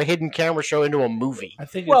 scenes of a hidden camera show into a movie. I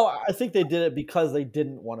think they did it because they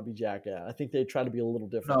didn't want to be Jackass. I think they tried to be a little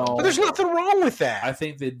different. No, but there's nothing wrong with that. I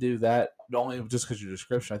think they do that only just because of your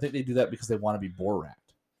description. I think they do that because they want to be Borat.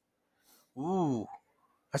 Ooh.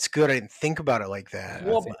 That's good. I didn't think about it like that.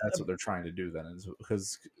 I think that's what they're trying to do then, is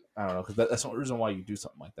because I don't know, because that's the reason why you do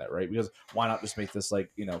something like that, right? Because why not just make this like,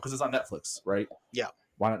 because it's on Netflix, right? Yeah.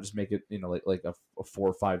 Why not just make it like a 4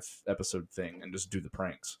 or 5 episode thing and just do the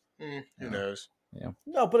pranks? Who knows? Yeah.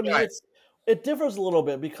 No, but I mean it differs a little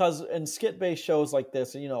bit because in skit based shows like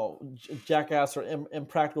this, Jackass or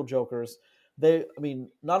Impractical Jokers,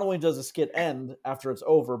 not only does a skit end after it's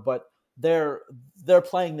over, but they're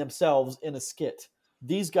playing themselves in a skit.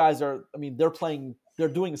 These guys are, they're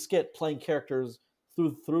doing a skit, playing characters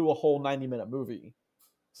through a whole 90-minute movie.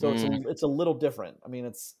 So it's a little different. I mean,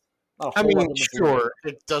 it's not a whole sure,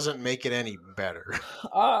 it doesn't make it any better.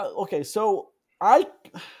 Okay, so I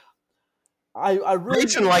really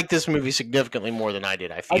Rachel liked this movie significantly more than I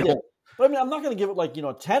did, I feel. I did. But I'm not going to give it like, 10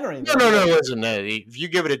 or anything. No, listen, if you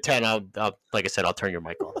give it a 10, I'll like I said, I'll turn your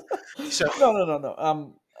mic off. So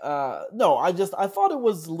No. No, I thought it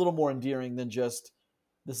was a little more endearing than just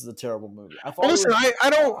this is a terrible movie. I thought. Well, listen, I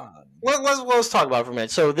don't. Fun. Let's talk about it for a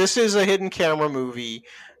minute. So this is a hidden camera movie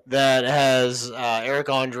that has Eric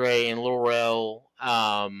Andre and Lil Rel,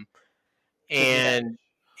 and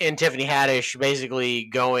Tiffany Haddish basically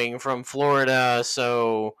going from Florida.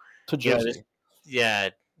 So to Jersey.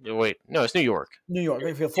 Wait, no, it's New York. New York,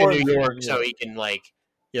 to New York, so he can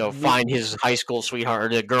find his high school sweetheart, or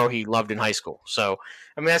the girl he loved in high school. So,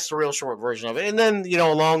 I mean, that's the real short version of it. And then,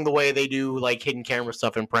 along the way, they do like hidden camera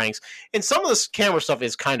stuff and pranks. And some of this camera stuff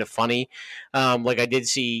is kind of funny. Like I did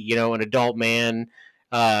see, an adult man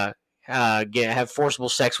have forcible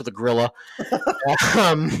sex with a gorilla.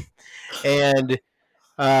 And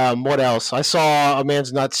what else? I saw a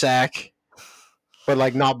man's nutsack, but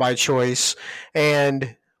like not by choice.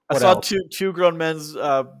 And I saw two grown men's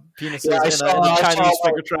penises in a Chinese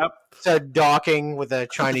finger trap. Docking with a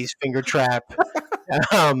Chinese finger trap,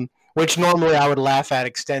 which normally I would laugh at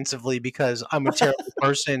extensively because I'm a terrible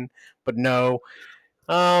person. But no,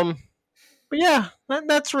 but yeah,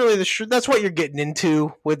 that's really that's what you're getting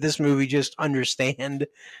into with this movie. Just understand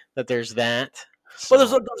that there's that. So.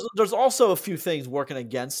 But there's also a few things working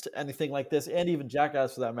against anything like this, and even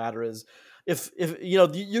Jackass for that matter. Is if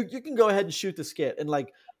you can go ahead and shoot the skit, and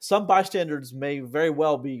like some bystanders may very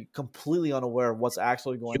well be completely unaware of what's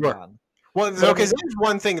actually going on. Well, okay, so there's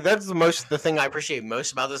one thing. That's the thing I appreciate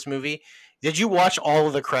most about this movie. Did you watch all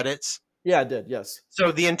of the credits? Yeah, I did. Yes.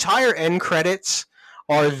 So the entire end credits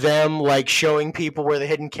are them like showing people where the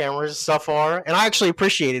hidden cameras and stuff are, and I actually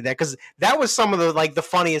appreciated that because that was some of the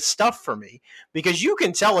funniest stuff for me because you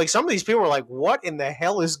can tell like some of these people are like, "What in the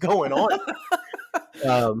hell is going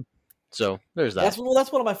on?" So there's that. That's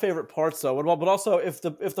one of my favorite parts, though. But also, if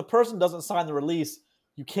the person doesn't sign the release,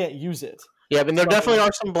 you can't use it. Yeah, but there definitely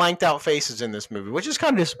are some blanked out faces in this movie, which is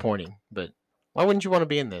kind of disappointing. But why wouldn't you want to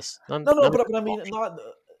be in this? But I mean, not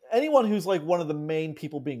anyone who's like one of the main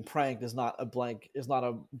people being pranked is not a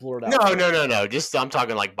blurred out. No. Just I'm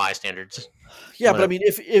talking like bystanders. Yeah, but I mean,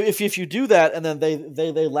 if you do that and then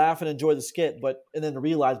they laugh and enjoy the skit, but then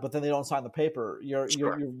realize, but then they don't sign the paper,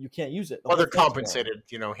 you can't use it. Well, they're compensated,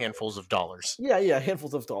 handfuls of dollars. Yeah,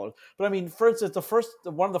 handfuls of dollars. But I mean, for instance,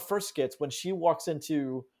 one of the first skits when she walks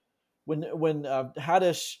into when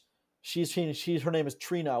Haddish, her name is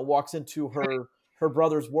Trina, walks into her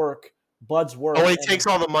brother's work. Bud's work. Oh, he takes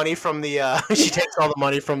all the money from the. She takes all the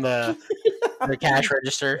money from the cash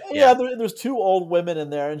register. Yeah, there's two old women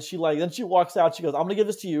in there, and then she walks out. She goes, "I'm gonna give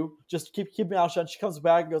this to you. Just keep me out shut." She comes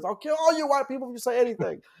back and goes, "I'll kill all you white people if you say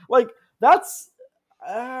anything." Like that's.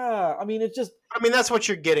 I mean, it's just. I mean, that's what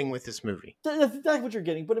you're getting with this movie. That's exactly what you're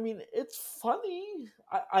getting, but I mean, it's funny.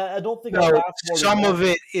 I don't think some of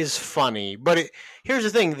it is funny, but here's the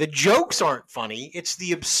thing: the jokes aren't funny. It's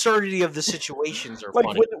the absurdity of the situations are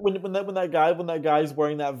funny. When that guy's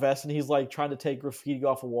wearing that vest and he's like trying to take graffiti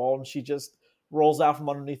off a wall, and she just rolls out from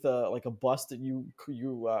underneath a bus that you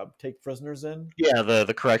take prisoners in. Yeah,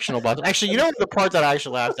 the correctional bus. Actually, the part that I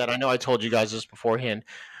actually laughed at. I know I told you guys this beforehand.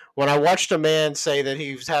 When I watched a man say that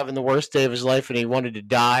he was having the worst day of his life and he wanted to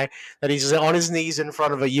die, that he's on his knees in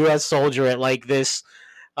front of a U.S. soldier at like this,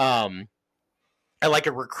 at like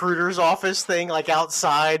a recruiter's office thing, like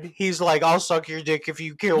outside. He's like, "I'll suck your dick if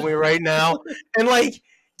you kill me right now," and like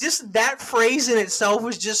just that phrase in itself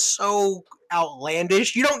was just so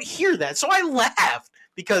outlandish. You don't hear that, so I laughed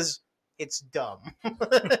because it's dumb,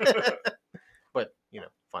 but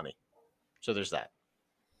funny. So there's that.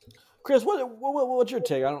 Chris, what's your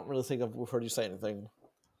take? I don't really think we've heard you say anything.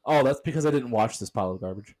 Oh, that's because I didn't watch this pile of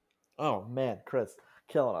garbage. Oh man, Chris,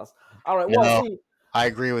 killing us. All right, well, see, I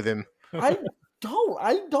agree with him. I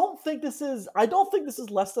don't think this is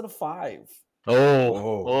less than a 5.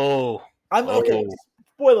 I'm okay.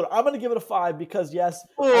 Spoiler: I'm going to give it a 5 because yes,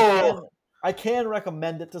 I can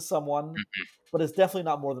recommend it to someone, but it's definitely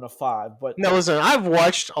not more than a 5. But no, listen, I've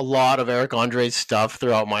watched a lot of Eric Andre's stuff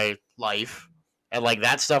throughout my life. And, like,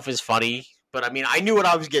 that stuff is funny. But, I mean, I knew what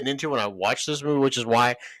I was getting into when I watched this movie, which is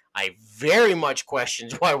why I very much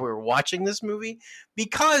questioned why we were watching this movie.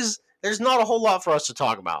 Because there's not a whole lot for us to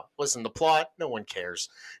talk about. Listen, the plot, no one cares.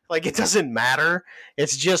 Like, it doesn't matter.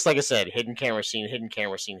 It's just, like I said, hidden camera scene, hidden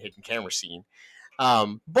camera scene, hidden camera scene.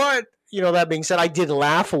 But, that being said, I did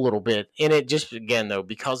laugh a little bit in it just, again, though,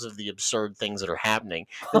 because of the absurd things that are happening.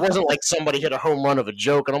 It wasn't like somebody hit a home run of a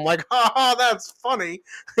joke, and I'm like, ha, that's funny,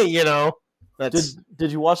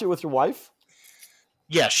 Did you watch it with your wife?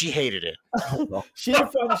 Yeah, she hated it. she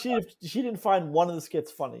didn't find one of the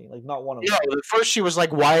skits funny, like not one of them. Yeah, at first she was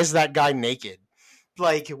like, "Why is that guy naked?"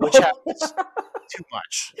 Like, which happens too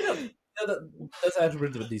much. That's actually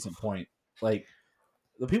brings up a decent point. Like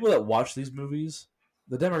the people that watch these movies,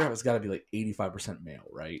 the demographic's got to be like 85% male,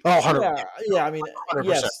 right? Oh, 100%. Yeah. I mean, 100%.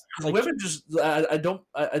 yes. Like, women just, I don't.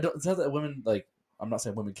 It's not that women like. I'm not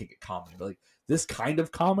saying women can't get comedy, but like this kind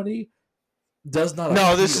of comedy does not. No,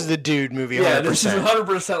 appeal. this is the dude movie. 100%. Yeah, this is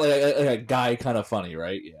 100% like a guy kind of funny,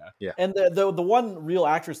 right? Yeah. And the one real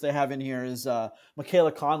actress they have in here is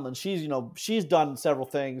Michaela Conlon. She's done several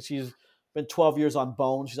things. She's been 12 years on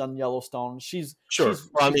Bone. She's on Yellowstone. She's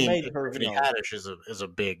made her. Tiffany Haddish is a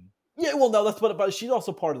big. Yeah, well, no, but she's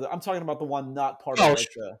also part of it. I'm talking about the one not part of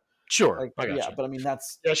the. Sure, like, I got you. But I mean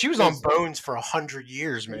that's she was on Bones for 100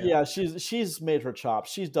 years, man. Yeah, she's made her chops.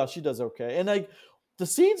 She does okay, and like the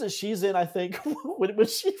scenes that she's in, I think when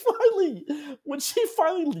she finally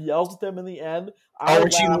yells at them in the end. When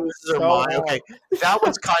she loses her mind. Okay, that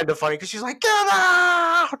was kind of funny because she's like, "Get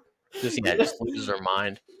out!" Just loses her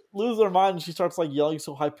mind. Loses her mind, and she starts like yelling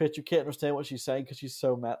so high pitched you can't understand what she's saying because she's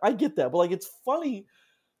so mad. I get that, but like it's funny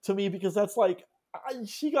to me because that's like.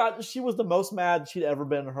 She was the most mad she'd ever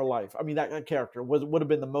been in her life. I mean, that character would have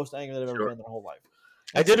been the most angry they've ever been in their whole life.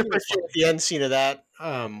 I did appreciate the end scene of that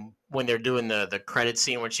when they're doing the credit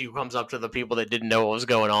scene when she comes up to the people that didn't know what was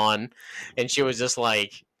going on, and she was just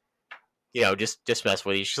like, just mess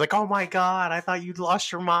with you. She's like, "Oh my god, I thought you'd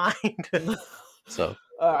lost your mind." So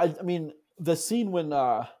I mean, the scene when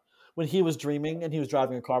he was dreaming and he was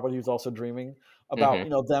driving a car, but he was also dreaming about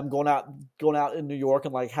them going out in New York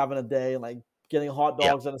and like having a day and like getting hot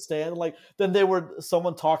dogs at a stand. Like then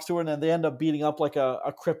someone talks to her and then they end up beating up like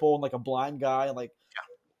a cripple and like a blind guy and like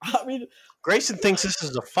I mean Grayson thinks this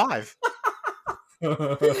is a 5. I'm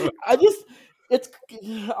gonna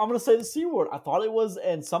say the C word. I thought it was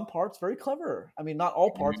in some parts very clever. I mean not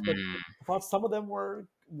all parts, but I thought some of them were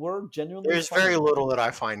genuinely There's funny. very little that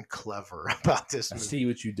I find clever about this movie. I see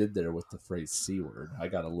what you did there with the phrase C word. I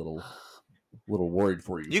got a little worried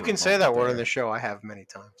for you. You can say that word on the show. I have many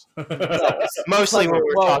times. Mostly when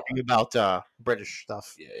we're talking about British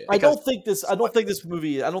stuff. Yeah. I don't think this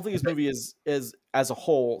movie is as a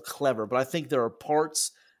whole clever, but I think there are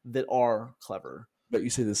parts that are clever. But you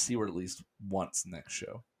say the C word at least once next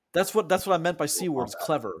show. That's what I meant by C words.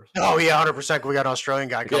 Clever. Oh yeah, 100%. We got an Australian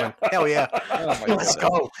guy coming. Yeah. Hell yeah, let's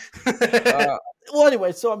go. Well,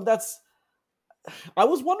 anyway, so I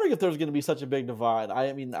was wondering if there was going to be such a big divide.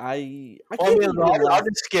 I mean, I'll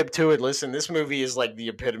just skip to it. Listen, this movie is like the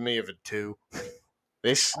epitome of a 2. I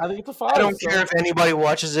think it's a 5. I don't care if anybody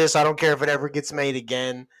watches this. I don't care if it ever gets made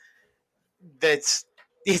again. It's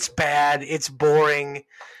bad. It's boring.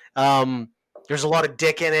 There's a lot of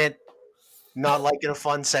dick in it. Not like in a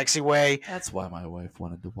fun, sexy way. That's why my wife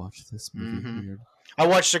wanted to watch this movie. Mm-hmm. Weird. I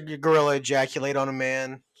watched a gorilla ejaculate on a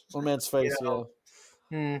man. On a man's face,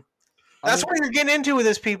 That's what you're getting into with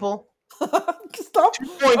this, people. Stop. 2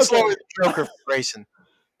 points lower than Joker for Grayson.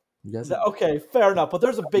 Okay, fair enough. But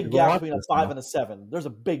there's a big gap between a 5 and a 7. There's a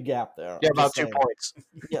big gap there. Yeah, about 2 points.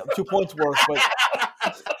 Yeah, 2 points worth. But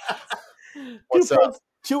What's up?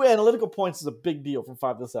 2 analytical points is a big deal from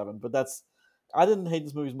 5 to 7. But I didn't hate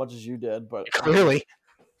this movie as much as you did. But Clearly.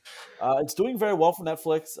 It's doing very well for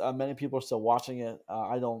Netflix. Many people are still watching it.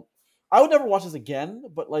 I would never watch this again,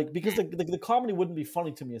 but like because the comedy wouldn't be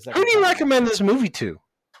funny to me. Who do you recommend this movie to?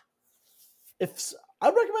 I'd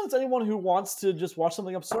recommend it to anyone who wants to just watch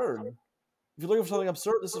something absurd. If you're looking for something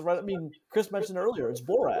absurd, this is right. I mean, Chris mentioned earlier, it's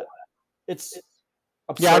Borat. It's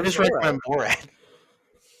absurd. Yeah, I just recommend Borat.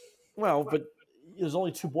 Well, but there's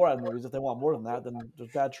only 2 Borat movies. If they want more than that, then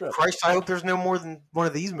there's Bad Trip. Christ, I hope there's no more than one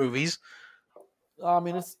of these movies. I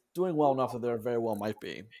mean, it's doing well enough that there very well might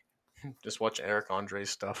be. Just watch Eric Andre's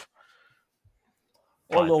stuff.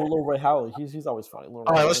 Or Lil Ray Howley. He's always funny. All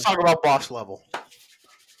right, let's talk about Boss Level.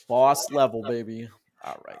 Boss Level, baby.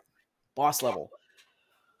 All right. Boss Level.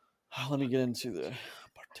 Let me get into the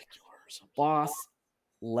particulars. Boss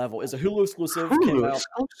Level is a Hulu exclusive.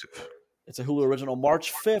 It's a Hulu original,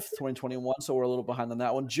 March 5th, 2021, so we're a little behind on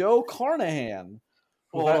that one. Joe Carnahan.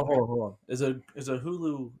 Hold on. Is a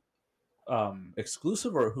Hulu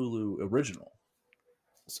exclusive or a Hulu original?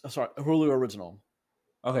 Sorry, a Hulu original.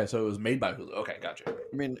 Okay, so it was made by Hulu. Okay, gotcha.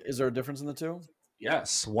 I mean, is there a difference in the two?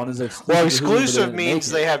 Yes, one is exclusive. Well, exclusive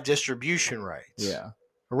means they have distribution rights. Yeah,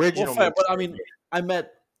 original. Well, but I mean,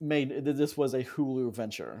 this was a Hulu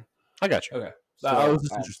venture. I got you. Okay, so, I was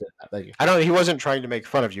just interested in that. Thank you. I know he wasn't trying to make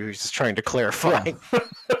fun of you; he was just trying to clarify. Yeah.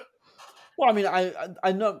 Well, I mean,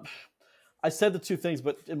 I know I said the 2 things,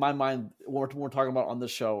 but in my mind, when we're talking about on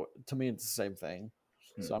this show, to me, it's the same thing.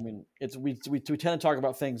 So I mean, we tend to talk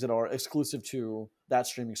about things that are exclusive to that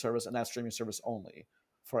streaming service and that streaming service only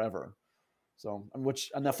forever. So,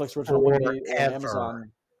 which a Netflix original would be on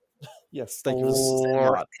Amazon. Yes, thank you.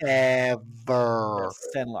 Forever.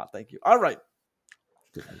 Sandlot, thank you. All right.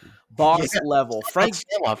 Boss Level. Frank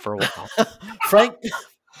Sandlot for a while.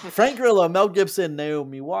 Frank Grillo, Mel Gibson,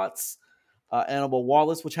 Naomi Watts, Annabelle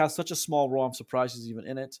Wallace, which has such a small role. I'm surprised she's even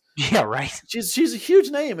in it. Yeah, right. She's a huge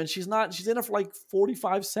name, and she's in it for like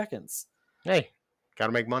 45 seconds. Hey,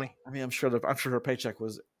 gotta make money. I mean, I'm sure her paycheck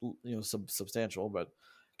was substantial, but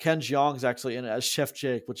Ken Jeong's actually in it as Chef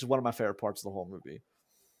Jake, which is one of my favorite parts of the whole movie.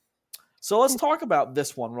 So let's talk about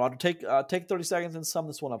this one, Roger. Take 30 seconds and sum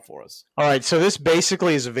this one up for us. All right, so this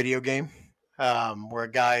basically is a video game where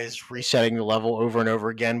a guy is resetting the level over and over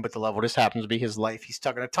again, but the level just happens to be his life. He's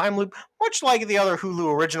stuck in a time loop, much like the other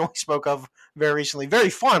Hulu original we spoke of very recently,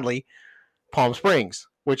 very fondly, Palm Springs,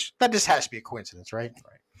 which that just has to be a coincidence, right?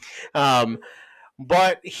 Right.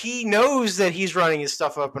 But he knows that he's running his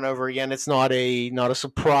stuff up and over again. It's not a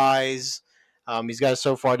surprise. He's got it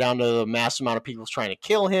so far down to the mass amount of people trying to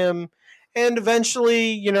kill him. And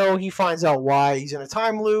eventually, he finds out why he's in a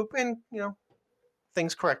time loop and,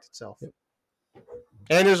 things correct itself. Yep.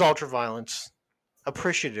 And there's ultraviolence.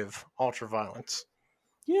 Appreciative ultraviolence.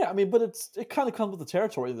 Yeah, I mean, but it kind of comes with the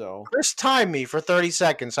territory, though. Chris timed me for 30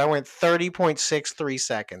 seconds. I went 30.63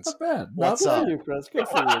 seconds. Not bad. What's up? Good for you, Chris. Good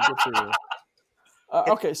for you. Good for you.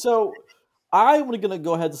 Okay, so I'm going to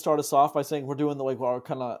go ahead and start us off by saying we're doing we're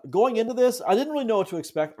kind of going into this. I didn't really know what to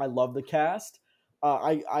expect. I love the cast.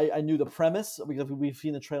 I knew the premise because we've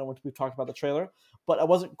seen the trailer. We've talked about the trailer, but I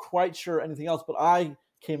wasn't quite sure anything else. But I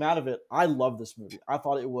came out of it. I love this movie. I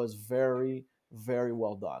thought it was very, very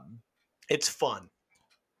well done. It's fun.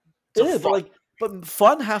 It is, but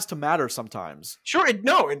fun has to matter sometimes. Sure,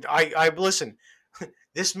 I listen.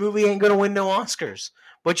 This movie ain't gonna win no Oscars,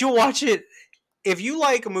 but you'll watch it if you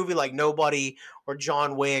like a movie like Nobody or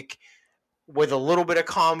John Wick with a little bit of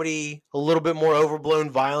comedy, a little bit more overblown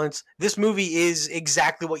violence. This movie is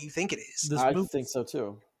exactly what you think it is. I think so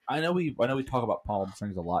too. I know we talk about Palm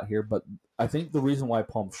Springs a lot here, but I think the reason why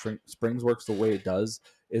Palm Springs works the way it does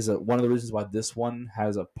is that one of the reasons why this one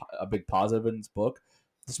has a big positive in its book.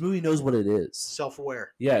 This movie knows what it is.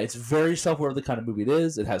 Self-aware. Yeah, it's very self-aware of the kind of movie it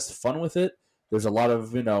is. It has fun with it. There's a lot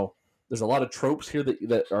of there's a lot of tropes here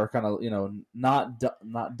that are kind of not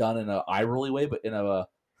done in a eye rolly way, but in a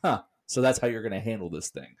so that's how you're going to handle this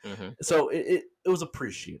thing. Mm-hmm. So it was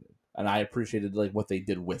appreciated, and I appreciated what they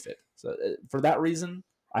did with it. So for that reason,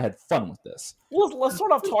 I had fun with this. Well, let's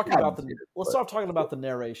start off talking about the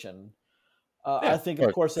narration. I think,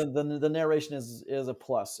 of course, the narration is a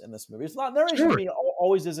plus in this movie. It's not narration. Sure. I mean,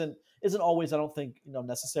 always isn't always. I don't think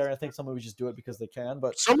necessary. I think some movies just do it because they can.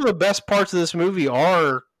 But some of the best parts of this movie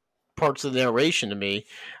are parts of the narration to me.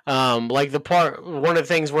 Like one of the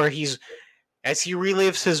things where as he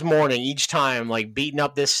relives his morning each time, beating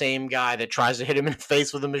up this same guy that tries to hit him in the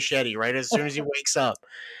face with a machete right as soon as he wakes up.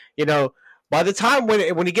 By the time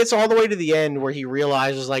when he gets all the way to the end where he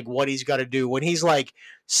realizes what he's got to do, when he's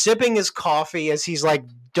sipping his coffee as he's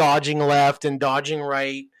dodging left and dodging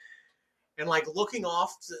right and looking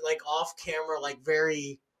off camera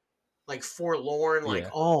very forlorn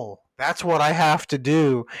oh, that's what I have to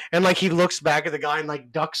do, and he looks back at the guy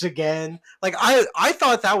and ducks again. I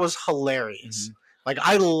thought that was hilarious. Mm-hmm.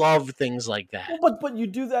 I love things like that. Well, but you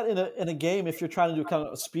do that in a game if you're trying to do kind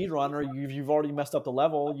of a speed run or you've already messed up the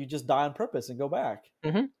level, you just die on purpose and go back.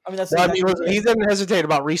 Mm-hmm. I mean, he didn't hesitate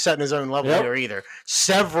about resetting his own level there either,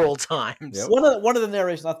 several times. Yep. One of the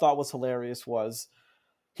narrations I thought was hilarious was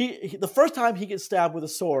he the first time he gets stabbed with a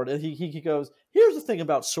sword and he goes, "Here's the thing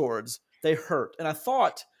about swords, they hurt." And I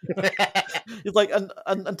thought he's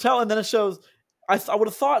and then it shows. I would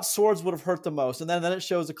have thought swords would have hurt the most, and then it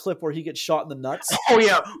shows a clip where he gets shot in the nuts. Oh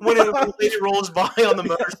yeah, when it rolls by on the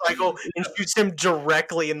motorcycle and shoots him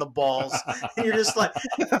directly in the balls, and you're just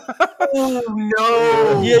oh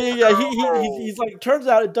no! Yeah. He's turns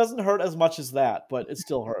out it doesn't hurt as much as that, but it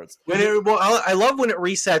still hurts. I love when it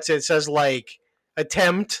resets. It says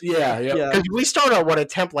attempt. Yeah. Because we start at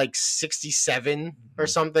attempt 67 or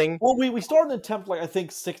something. Well, we started an attempt I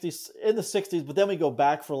think 60 in the 60s, but then we go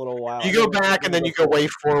back for a little while. You go back and then you go way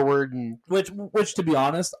forward, and which to be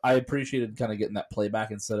honest, I appreciated kind of getting that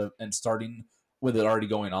playback and starting with it already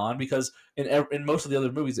going on, because in most of the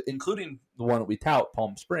other movies, including the one that we tout,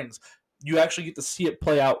 Palm Springs, you actually get to see it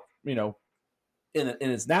play out, in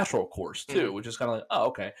its natural course too, which is kind of oh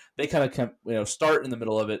okay, they kind of can start in the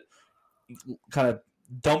middle of it. Kind of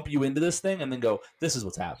dump you into this thing and then go, this is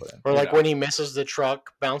what's happening. Or when he misses the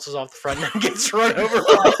truck, bounces off the front and gets run over.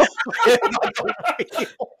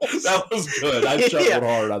 That was good. I chuckled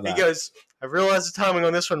hard on that. He goes, I realized the timing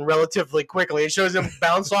on this one relatively quickly. It shows him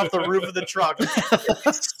bounce off the roof of the truck.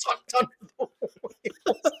 Sucked under the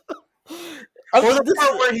wheels. Or the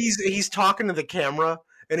part where he's talking to the camera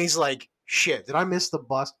and he's shit, did I miss the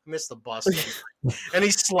bus? Miss the bus. And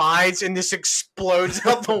he slides and this explodes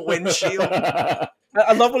out the windshield. I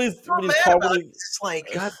love when he's It's like,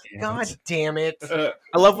 God damn it.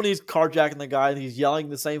 I love when he's carjacking the guy and he's yelling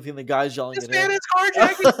the same thing the guy's yelling This at man him. is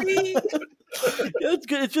carjacking me. It's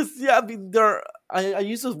good. It's just I mean, I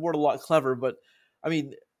use this word a lot, clever, but I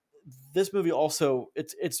mean, this movie also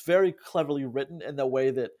it's very cleverly written in the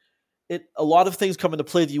way that a lot of things come into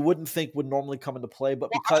play that you wouldn't think would normally come into play,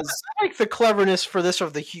 but because I like the cleverness for this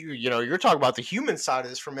of the you're talking about the human side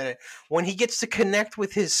of this for a minute when he gets to connect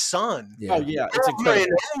with his son. Yeah. Oh yeah, it's over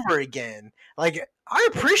incredible. and over again. Like I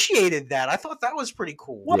appreciated that. I thought that was pretty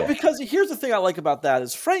cool. Well, because here's the thing I like about that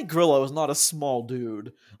is Frank Grillo is not a small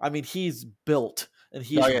dude. I mean, he's built and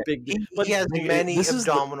he's big. But he has many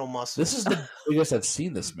abdominal muscles. This is the biggest I've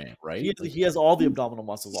seen this man, right? He has all the abdominal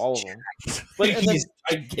muscles, all of them. But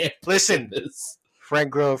I can't listen. This.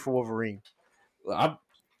 Frank Grillo for Wolverine.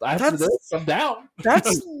 After this, I'm down.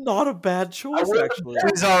 That's not a bad choice, actually.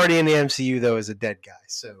 He's already in the MCU though as a dead guy,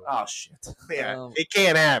 so shit. Yeah, it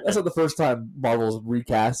can't happen. That's not the first time Marvel's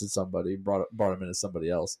recasted somebody, brought him in as somebody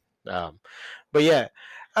else. But yeah,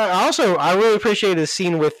 I really appreciated the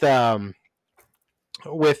scene with the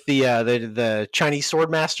Chinese sword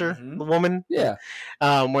master, the woman,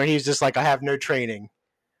 where he's just like, I have no training.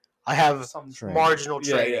 I have marginal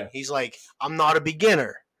training. Yeah. He's like, I'm not a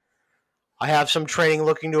beginner. I have some training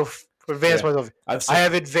looking to advance myself. I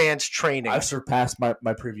have advanced training. I've surpassed my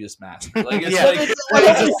previous master. Like, I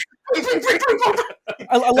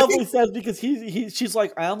love what he says because she's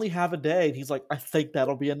like, I only have a day, and he's like, I think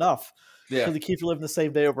that'll be enough. Yeah, because he keeps living the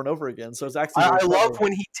same day over and over again. So it's actually I love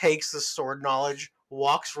when he takes the sword knowledge,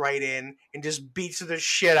 walks right in, and just beats the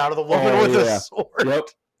shit out of the woman with a sword. Yep.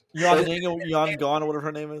 Yan Gone or whatever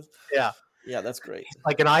her name is. Yeah, that's great.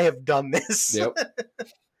 Like, and I have done this. Yep.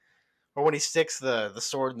 Or when he sticks the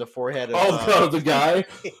sword in the forehead of the guy.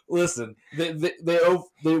 Listen,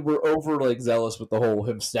 they were over like zealous with the whole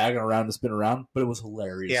him staggering around and spin around, but it was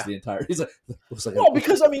hilarious. Yeah. The entire it was like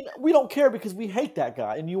because I mean we don't care because we hate that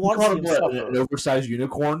guy and you want to see him suffer. An oversized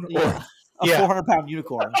unicorn, or a 400-pound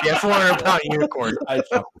unicorn. Yeah, 400-pound unicorn.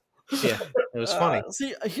 Yeah, it was funny.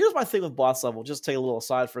 See, here's my thing with Boss Level. Just take a little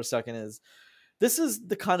aside for a second. Is this is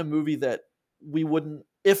the kind of movie that we wouldn't,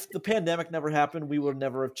 if the pandemic never happened, we would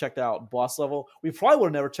never have checked out Boss Level. We probably would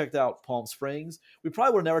have never checked out Palm Springs. We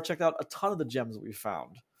probably would have never checked out a ton of the gems that we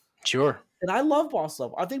found. Sure. And I love Boss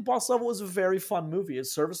Level. I think Boss Level is a very fun movie.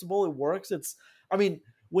 It's serviceable. It works.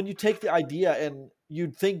 When you take the idea and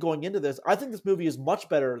you'd think going into this, I think this movie is much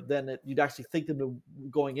better than you'd actually think them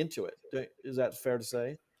going into it. Is that fair to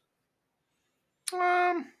say?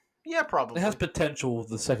 Yeah, probably. It has potential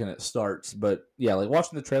the second it starts, but yeah, like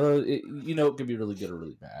watching the trailer, it can be really good or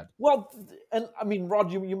really bad. Well, and I mean,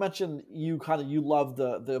 Rod, you mentioned you love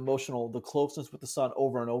the emotional, the closeness with the son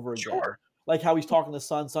over and over again. Sure. Like how he's talking to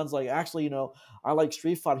son. Son's like, actually, I like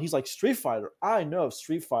Street Fighter. He's like, Street Fighter? I know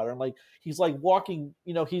Street Fighter. And like, he's like walking,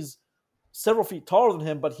 he's several feet taller than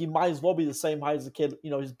him, but he might as well be the same height as the kid,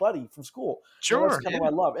 his buddy from school. Sure. That's kind of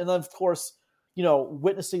what I love. And then, of course,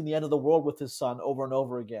 witnessing the end of the world with his son over and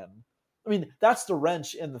over again. I mean, that's the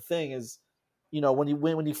wrench in the thing is,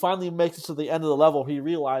 when he finally makes it to the end of the level, he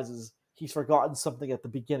realizes he's forgotten something at the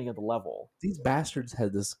beginning of the level. These bastards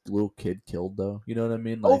had this little kid killed, though. You know what I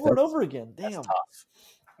mean? Like, over and over again. Damn. That's tough.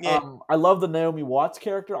 Yeah. I love the Naomi Watts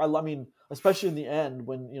character. I mean, especially in the end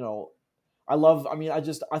when,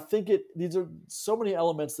 I think these are so many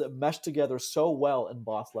elements that mesh together so well in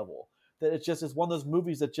Boss Level that it's one of those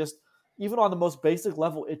movies that just, even on the most basic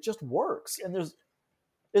level, it just works. And is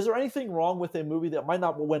there anything wrong with a movie that might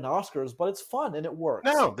not win Oscars, but it's fun and it works?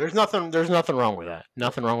 No, there's nothing wrong with that.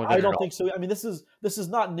 Nothing wrong with that. I don't think so. I mean, this is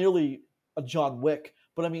not nearly a John Wick,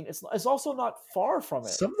 but I mean, it's also not far from it.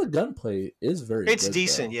 Some of the gunplay is very It's good,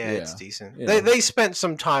 decent, though. yeah, it's decent. Yeah. They spent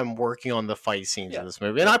some time working on the fight scenes in this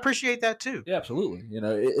movie, and I appreciate that too. Yeah, absolutely.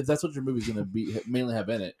 If that's what your movie's going to mainly have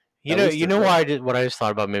in it. You know why what I just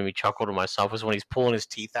thought about made me chuckle to myself was when he's pulling his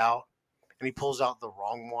teeth out. And he pulls out the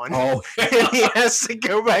wrong one. Oh, and he has to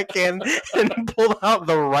go back in and pull out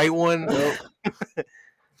the right one.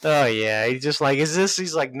 Oh yeah, he's just like, is this?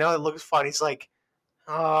 He's like, no, it looks fun. He's like,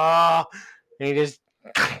 and he just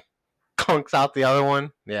conks out the other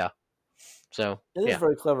one. Yeah. So it is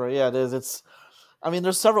very clever. Yeah, it is.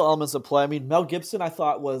 There's several elements at play. I mean, Mel Gibson, I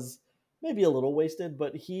thought was maybe a little wasted,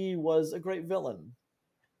 but he was a great villain.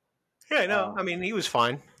 Yeah, no, he was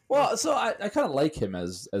fine. Well, so I kind of like him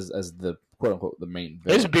as the quote unquote the main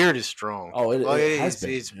villain. His beard is strong. Oh, it has been.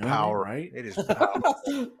 It's power, right? It is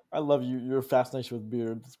power. I love you. Your fascination with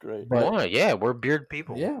beard. It's great. But, yeah, we're beard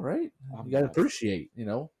people. Yeah, right. You got to appreciate,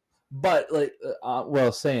 But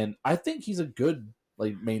I think he's a good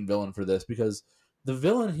main villain for this, because the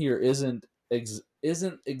villain here isn't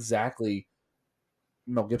exactly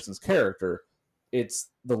Mel Gibson's character. It's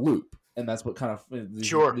the Loop, and that's what kind of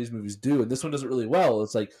these movies do. And this one does it really well.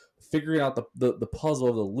 It's like figuring out the puzzle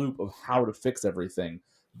of the loop of how to fix everything.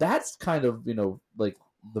 That's kind of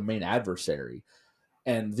the main adversary,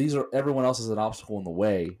 and everyone else is an obstacle in the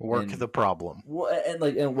way. The problem. Well,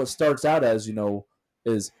 and what starts out as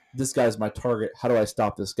is this guy's my target. How do I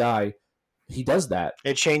stop this guy? He does that.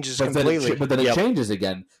 It changes completely. But then it changes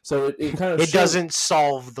again. So it kind of doesn't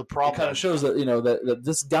solve the problem. It kind of shows that that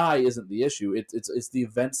this guy isn't the issue. It's the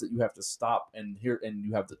events that you have to stop, and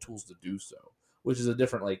you have the tools to do so, which is a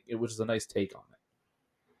different which is a nice take on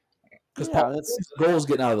it. Because the goal is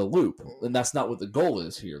getting out of the loop, and that's not what the goal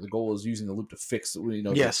is here. The goal is using the loop to fix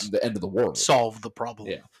the end of the world, solve the problem.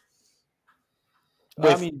 Yeah.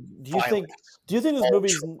 I mean, do you think this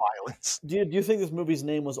movie's violence? Do you think this movie's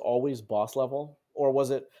name was always Boss Level, or was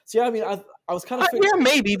it? See, I mean, I was kind of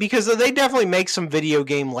maybe, because they definitely make some video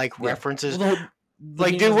game references. Well,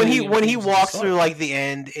 dude, when he walks through the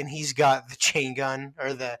end and he's got the chain gun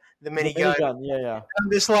or the minigun, yeah.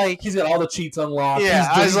 I'm just he's got all the cheats unlocked. Yeah,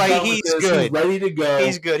 I was like, he's good, he's ready to go.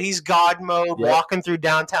 He's good. He's God mode, walking through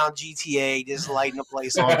downtown GTA, just lighting the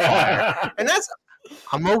place on fire, and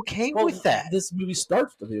I'm okay with that. This movie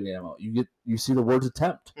starts with the video game. You see the words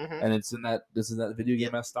attempt, and it's in that video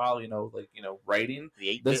game style. Writing.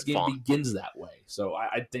 This game begins that way, so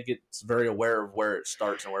I think it's very aware of where it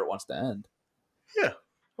starts and where it wants to end. Yeah,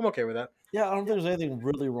 I'm okay with that. Yeah, I don't think there's anything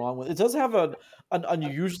really wrong with it. It does have an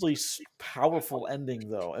unusually powerful ending,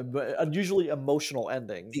 though, an unusually emotional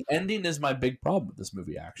ending. The ending is my big problem with this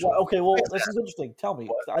movie, actually. Well, this is interesting. Tell me.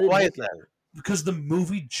 Why is that? Because the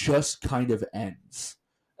movie just kind of ends,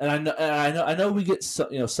 and I know we get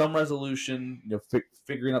some resolution,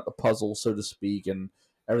 figuring out the puzzle, so to speak, and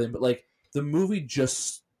everything, but the movie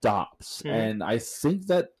just stops, and I think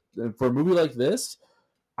that for a movie like this,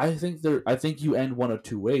 I think you end one of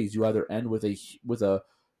two ways. You either end with a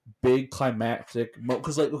big climactic,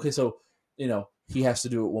 because he has to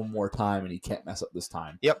do it one more time, and he can't mess up this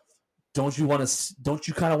time. Yep. Don't you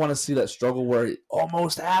kind of want to see that struggle where it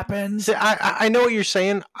almost happens? See, I know what you're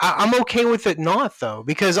saying. I'm okay with it not, though,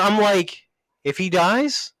 because I'm if he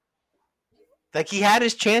dies, he had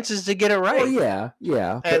his chances to get it right. Oh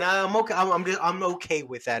yeah. And I'm okay. I'm okay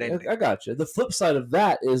with that ending. I got you. The flip side of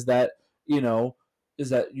that is that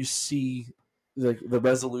you see the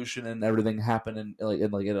resolution and everything happen, and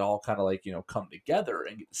it all kind of come together,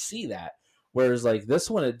 and get to see that. Whereas this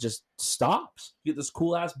one, it just stops. You get this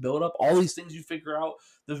cool ass build up, all these things you figure out.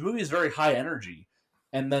 This movie is very high energy,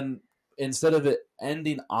 and then instead of it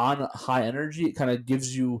ending on high energy, it kind of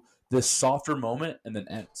gives you this softer moment and then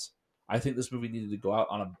ends. I think this movie needed to go out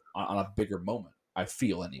on a bigger moment. I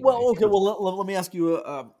feel anyway. Well, okay. Well, let me ask you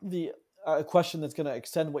a question that's going to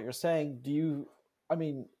extend what you're saying.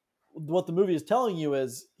 What the movie is telling you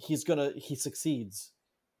is he succeeds.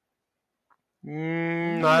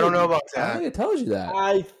 I don't know about that. I think it tells you that.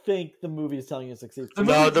 I think the movie is telling you to succeed.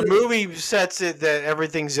 No, the movie sets it that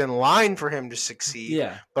everything's in line for him to succeed.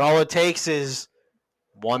 Yeah. But all it takes is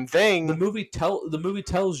one thing. The movie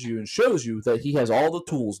tells you and shows you that he has all the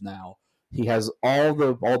tools now. He has all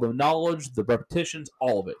the knowledge, the repetitions,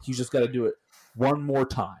 all of it. He's just got to do it one more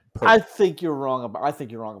time. I think you're wrong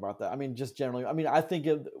about that. I mean, just generally. I mean, I think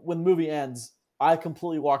when the movie ends, I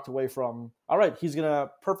completely walked away from, all right, he's gonna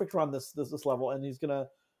perfect run this level, and he's gonna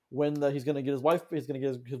win. He's gonna get his wife, he's gonna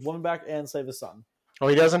get his woman back, and save his son. Well,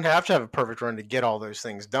 he doesn't have to have a perfect run to get all those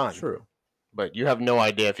things done. True, but you have no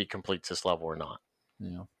idea if he completes this level or not.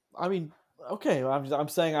 Yeah, I mean, okay, I'm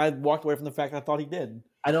saying I walked away from the fact I thought he did.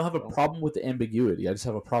 I don't have a problem with the ambiguity. I just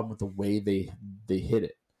have a problem with the way they hit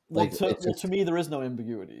it. Well, to me, there is no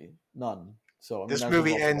ambiguity, none. So this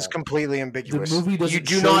movie ends completely ambiguous. The movie doesn't you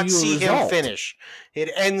do not see him finish.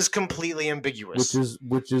 It ends completely ambiguous,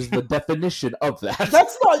 which is the definition of that.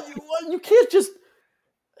 That's not you can't just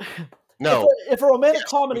no. If a romantic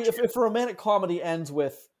comedy, if a romantic comedy ends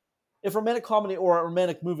with, if a romantic comedy or a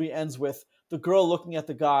romantic movie ends with the girl looking at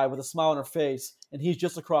the guy with a smile on her face, and he's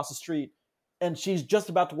just across the street, and she's just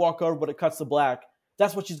about to walk over, but it cuts to black.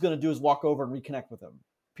 That's what she's going to do, is walk over and reconnect with him.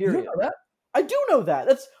 Period. You know that? I do know that.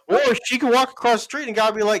 Or she can walk across the street and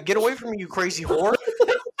God be like, "Get away from me, you crazy whore!"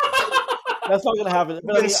 That's not going to happen.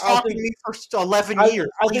 You've been stalking me for 11 years.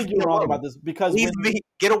 I think you're wrong about this, because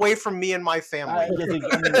get away from me and my family.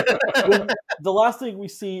 The last thing we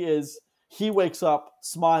see is he wakes up,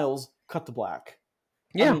 smiles, cut to black.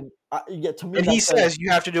 Yeah. To me, and he says,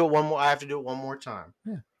 "You have to do it one more. I have to do it one more time."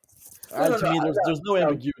 Yeah. To me, there's no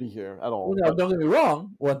ambiguity here at all. No, don't get me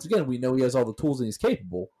wrong. Once again, we know he has all the tools and he's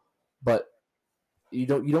capable, but you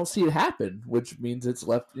don't see it happen, which means it's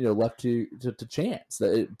left to chance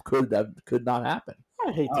that it could not happen.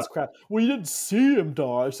 I hate this crap. Well, you didn't see him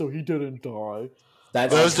die, so he didn't die.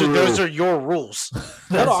 Those are your rules.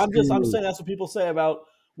 No, I'm saying that's what people say about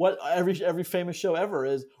what every famous show ever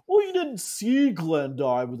is. Well, you didn't see Glenn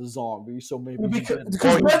die with a zombie, so maybe because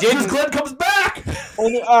Glenn comes back.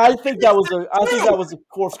 I think that was a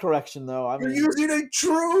course correction, though. I mean, you're using a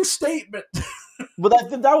true statement. But I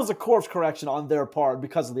think that was a course correction on their part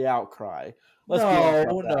because of the outcry.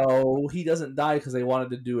 No, he doesn't die because they wanted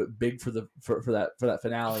to do it big for that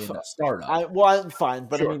finale and that startup. I'm fine,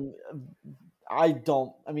 but sure. I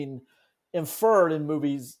mean, inferred in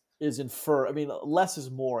movies is inferred. I mean, less is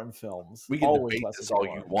more in films. We can always debate less this is all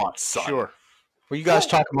more. you want, son. Sure. Well, you guys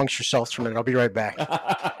talk amongst yourselves for a minute. I'll be right back.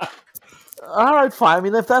 All right, fine. I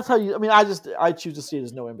mean, if that's how you, I mean, I choose to see it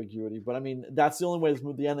as no ambiguity. But I mean, that's the only way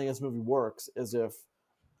the ending of this movie works is if,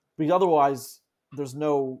 because otherwise,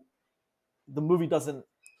 the movie doesn't.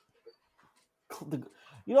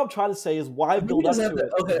 You know what I'm trying to say is why build up to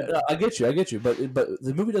it. Okay, I get you, but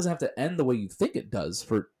the movie doesn't have to end the way you think it does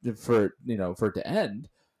for it to end.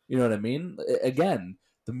 You know what I mean? Again,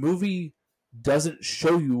 the movie doesn't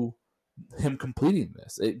show you him completing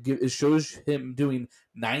this. It shows him doing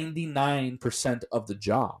 99% of the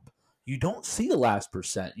job. You don't see the last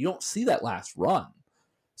percent. You don't see that last run.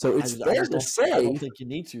 So it's fair to say. I don't think you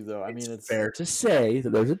need to, though. I mean, it's fair to say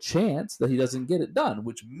that there's a chance that he doesn't get it done,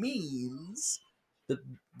 which means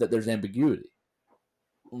that there's ambiguity.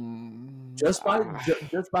 Just by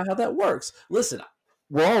how that works. Listen,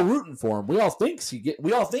 we're all rooting for him. We all think he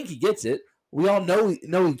gets it. We all know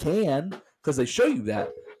he can because they show you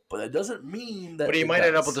that. But that doesn't mean that. But he might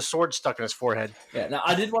end up with a sword stuck in his forehead. Yeah. Now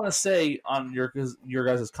I did want to say on your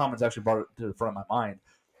guys' comments actually brought it to the front of my mind.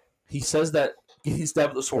 He says that getting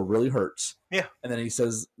stabbed with a sword really hurts. Yeah. And then he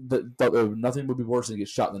says that nothing would be worse than to get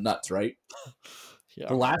shot in the nuts, right? Yeah.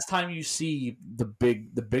 The last time you see the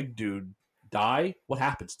big dude die, what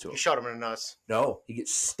happens to him? You shot him in the nuts. No, he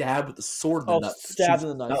gets stabbed with the sword in the nuts. Stabbed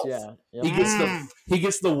in the nuts, yeah. He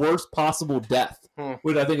gets the worst possible death,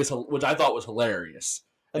 which I thought was hilarious.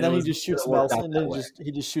 And then he just shoots Mel. And then he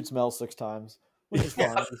just shoots Mel 6 times, which is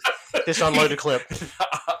fine. Just unload the clip.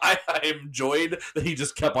 I enjoyed that he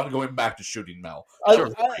just kept on going back to shooting Mel. I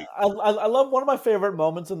love one of my favorite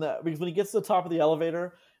moments in that because when he gets to the top of the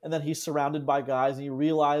elevator and then he's surrounded by guys and he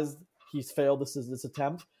realized he's failed this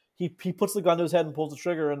attempt. He puts the gun to his head and pulls the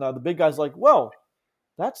trigger, and the big guy's like, "Well,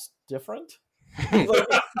 that's different." He's like,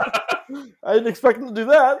 I didn't expect him to do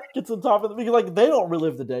that. Gets to the top of the because they don't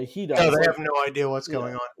relive the day. He does. No, they have no idea what's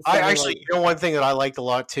going on. I actually, one thing that I liked a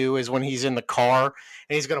lot too is when he's in the car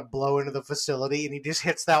and he's gonna blow into the facility and he just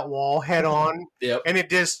hits that wall head on. Yep. And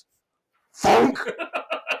it just funk.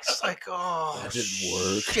 It's like, oh, that didn't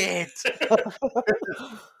work. Shit.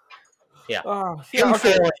 Yeah. Him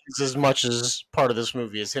failing is as much as part of this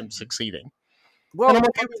movie as him succeeding. Well, and I'm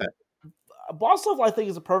okay with that. Boss Level, I think,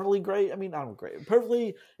 is a perfectly great. I mean, I don't great.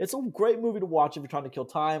 It's a great movie to watch if you're trying to kill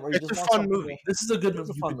time, or you it's just a want fun movie. This is a good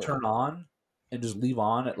movie you can turn on and just leave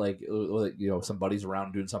on at some buddies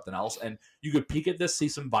around doing something else, and you could peek at this, see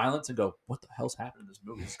some violence, and go, "What the hell's happened in this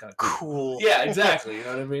movie?" It's kind of cool. Yeah, exactly. You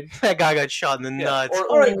know what I mean? That guy got shot in the nuts.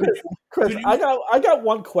 All right, Chris, I got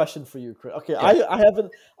one question for you, Chris. Okay, yeah.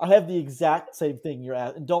 I have the exact same thing you're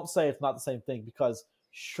at, and don't say it's not the same thing because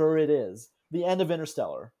sure it is. The end of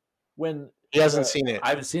Interstellar, when he hasn't seen it. I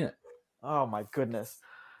haven't seen it. Oh my goodness,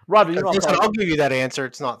 Roger, you know. Listen, I'll give you that answer.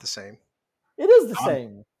 It's not the same. It is the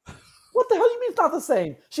same. What the hell do you mean it's not the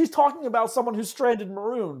same? She's talking about someone who's stranded and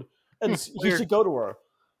marooned, and he should go to her.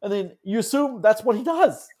 And then you assume that's what he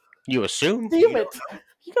does. You assume? Damn it.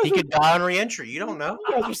 He could die on re-entry. You don't know.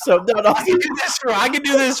 You guys are so... No. I could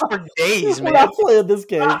do this for days, man. We're not playing this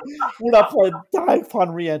game. We're not playing die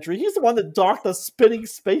upon re-entry. He's the one that docked the spinning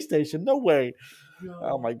space station. No way.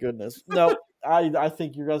 Oh, my goodness. No, I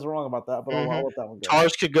think you guys are wrong about that, but I'll let that one go.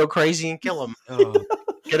 Tars could go crazy and kill him.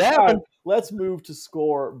 Could happen. Right, let's move to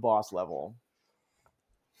score Boss Level.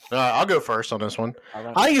 I'll go first on this one.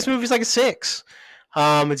 Right. I think this movie's like a 6.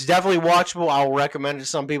 It's definitely watchable. I'll recommend it to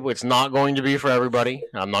some people. It's not going to be for everybody.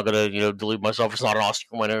 I'm not going to delude myself. It's not an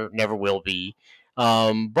Oscar winner. Never will be.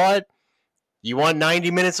 But you want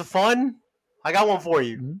 90 minutes of fun? I got one for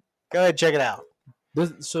you. Mm-hmm. Go ahead, check it out.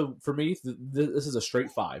 So for me, this is a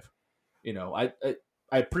straight 5. I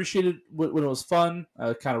appreciated when it was fun.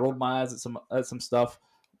 I kind of rolled my eyes at some stuff.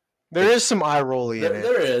 There is some eye rolling in it.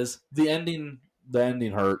 There is. The ending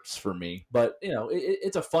hurts for me, but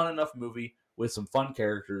it's a fun enough movie with some fun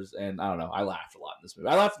characters, and I don't know, I laughed a lot in this movie.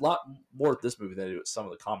 I laughed a lot more at this movie than I do at some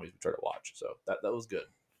of the comedies we try to watch. So that was good.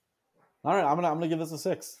 All right, I'm gonna give this a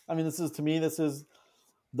 6. I mean, this is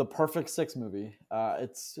the perfect 6 movie.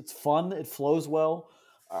 It's fun. It flows well.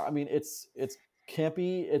 I mean, it's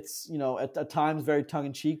campy. It's at times very tongue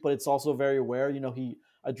in cheek, but it's also very aware. He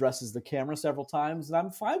addresses the camera several times, and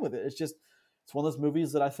I'm fine with it. It's one of those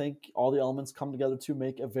movies that I think all the elements come together to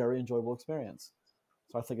make a very enjoyable experience.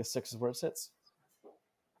 So I think a 6 is where it sits.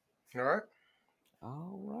 All right.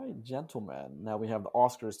 All right, gentlemen. Now we have the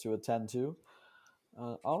Oscars to attend to.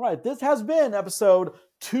 All right, this has been episode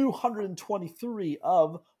 223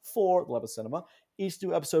 of For the Love of Cinema. Each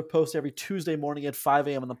new episode posted every Tuesday morning at 5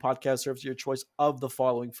 a.m. on the podcast service of your choice of the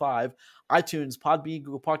following 5: iTunes, Podbean,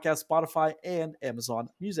 Google Podcasts, Spotify, and Amazon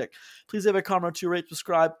Music. Please leave a comment to rate,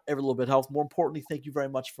 subscribe. Every little bit helps. More importantly, thank you very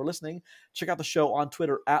much for listening. Check out the show on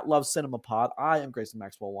Twitter at Love Cinema Pod. I am Grayson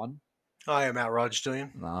Maxwell 1. I am Matt Rodgers.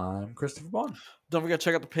 I'm Christopher Bond. Don't forget to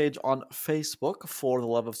check out the page on Facebook For the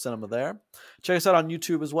Love of Cinema there. Check us out on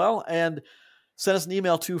YouTube as well. And send us an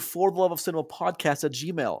email to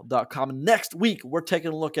fortheloveofcinemapodcast@gmail.com. Next week, we're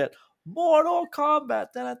taking a look at Mortal Kombat.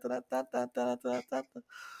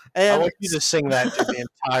 I want you to sing that through the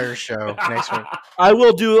entire show next week. I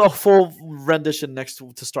will do a full rendition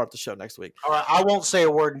to start the show next week. All right, I won't say a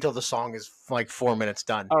word until the song is like 4 minutes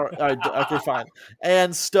done. All right, okay, fine.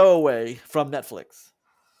 And Stowaway from Netflix.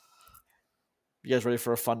 You guys ready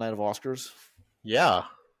for a fun night of Oscars? Yeah.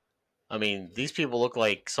 I mean, these people look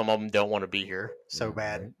like some of them don't want to be here so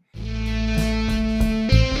bad.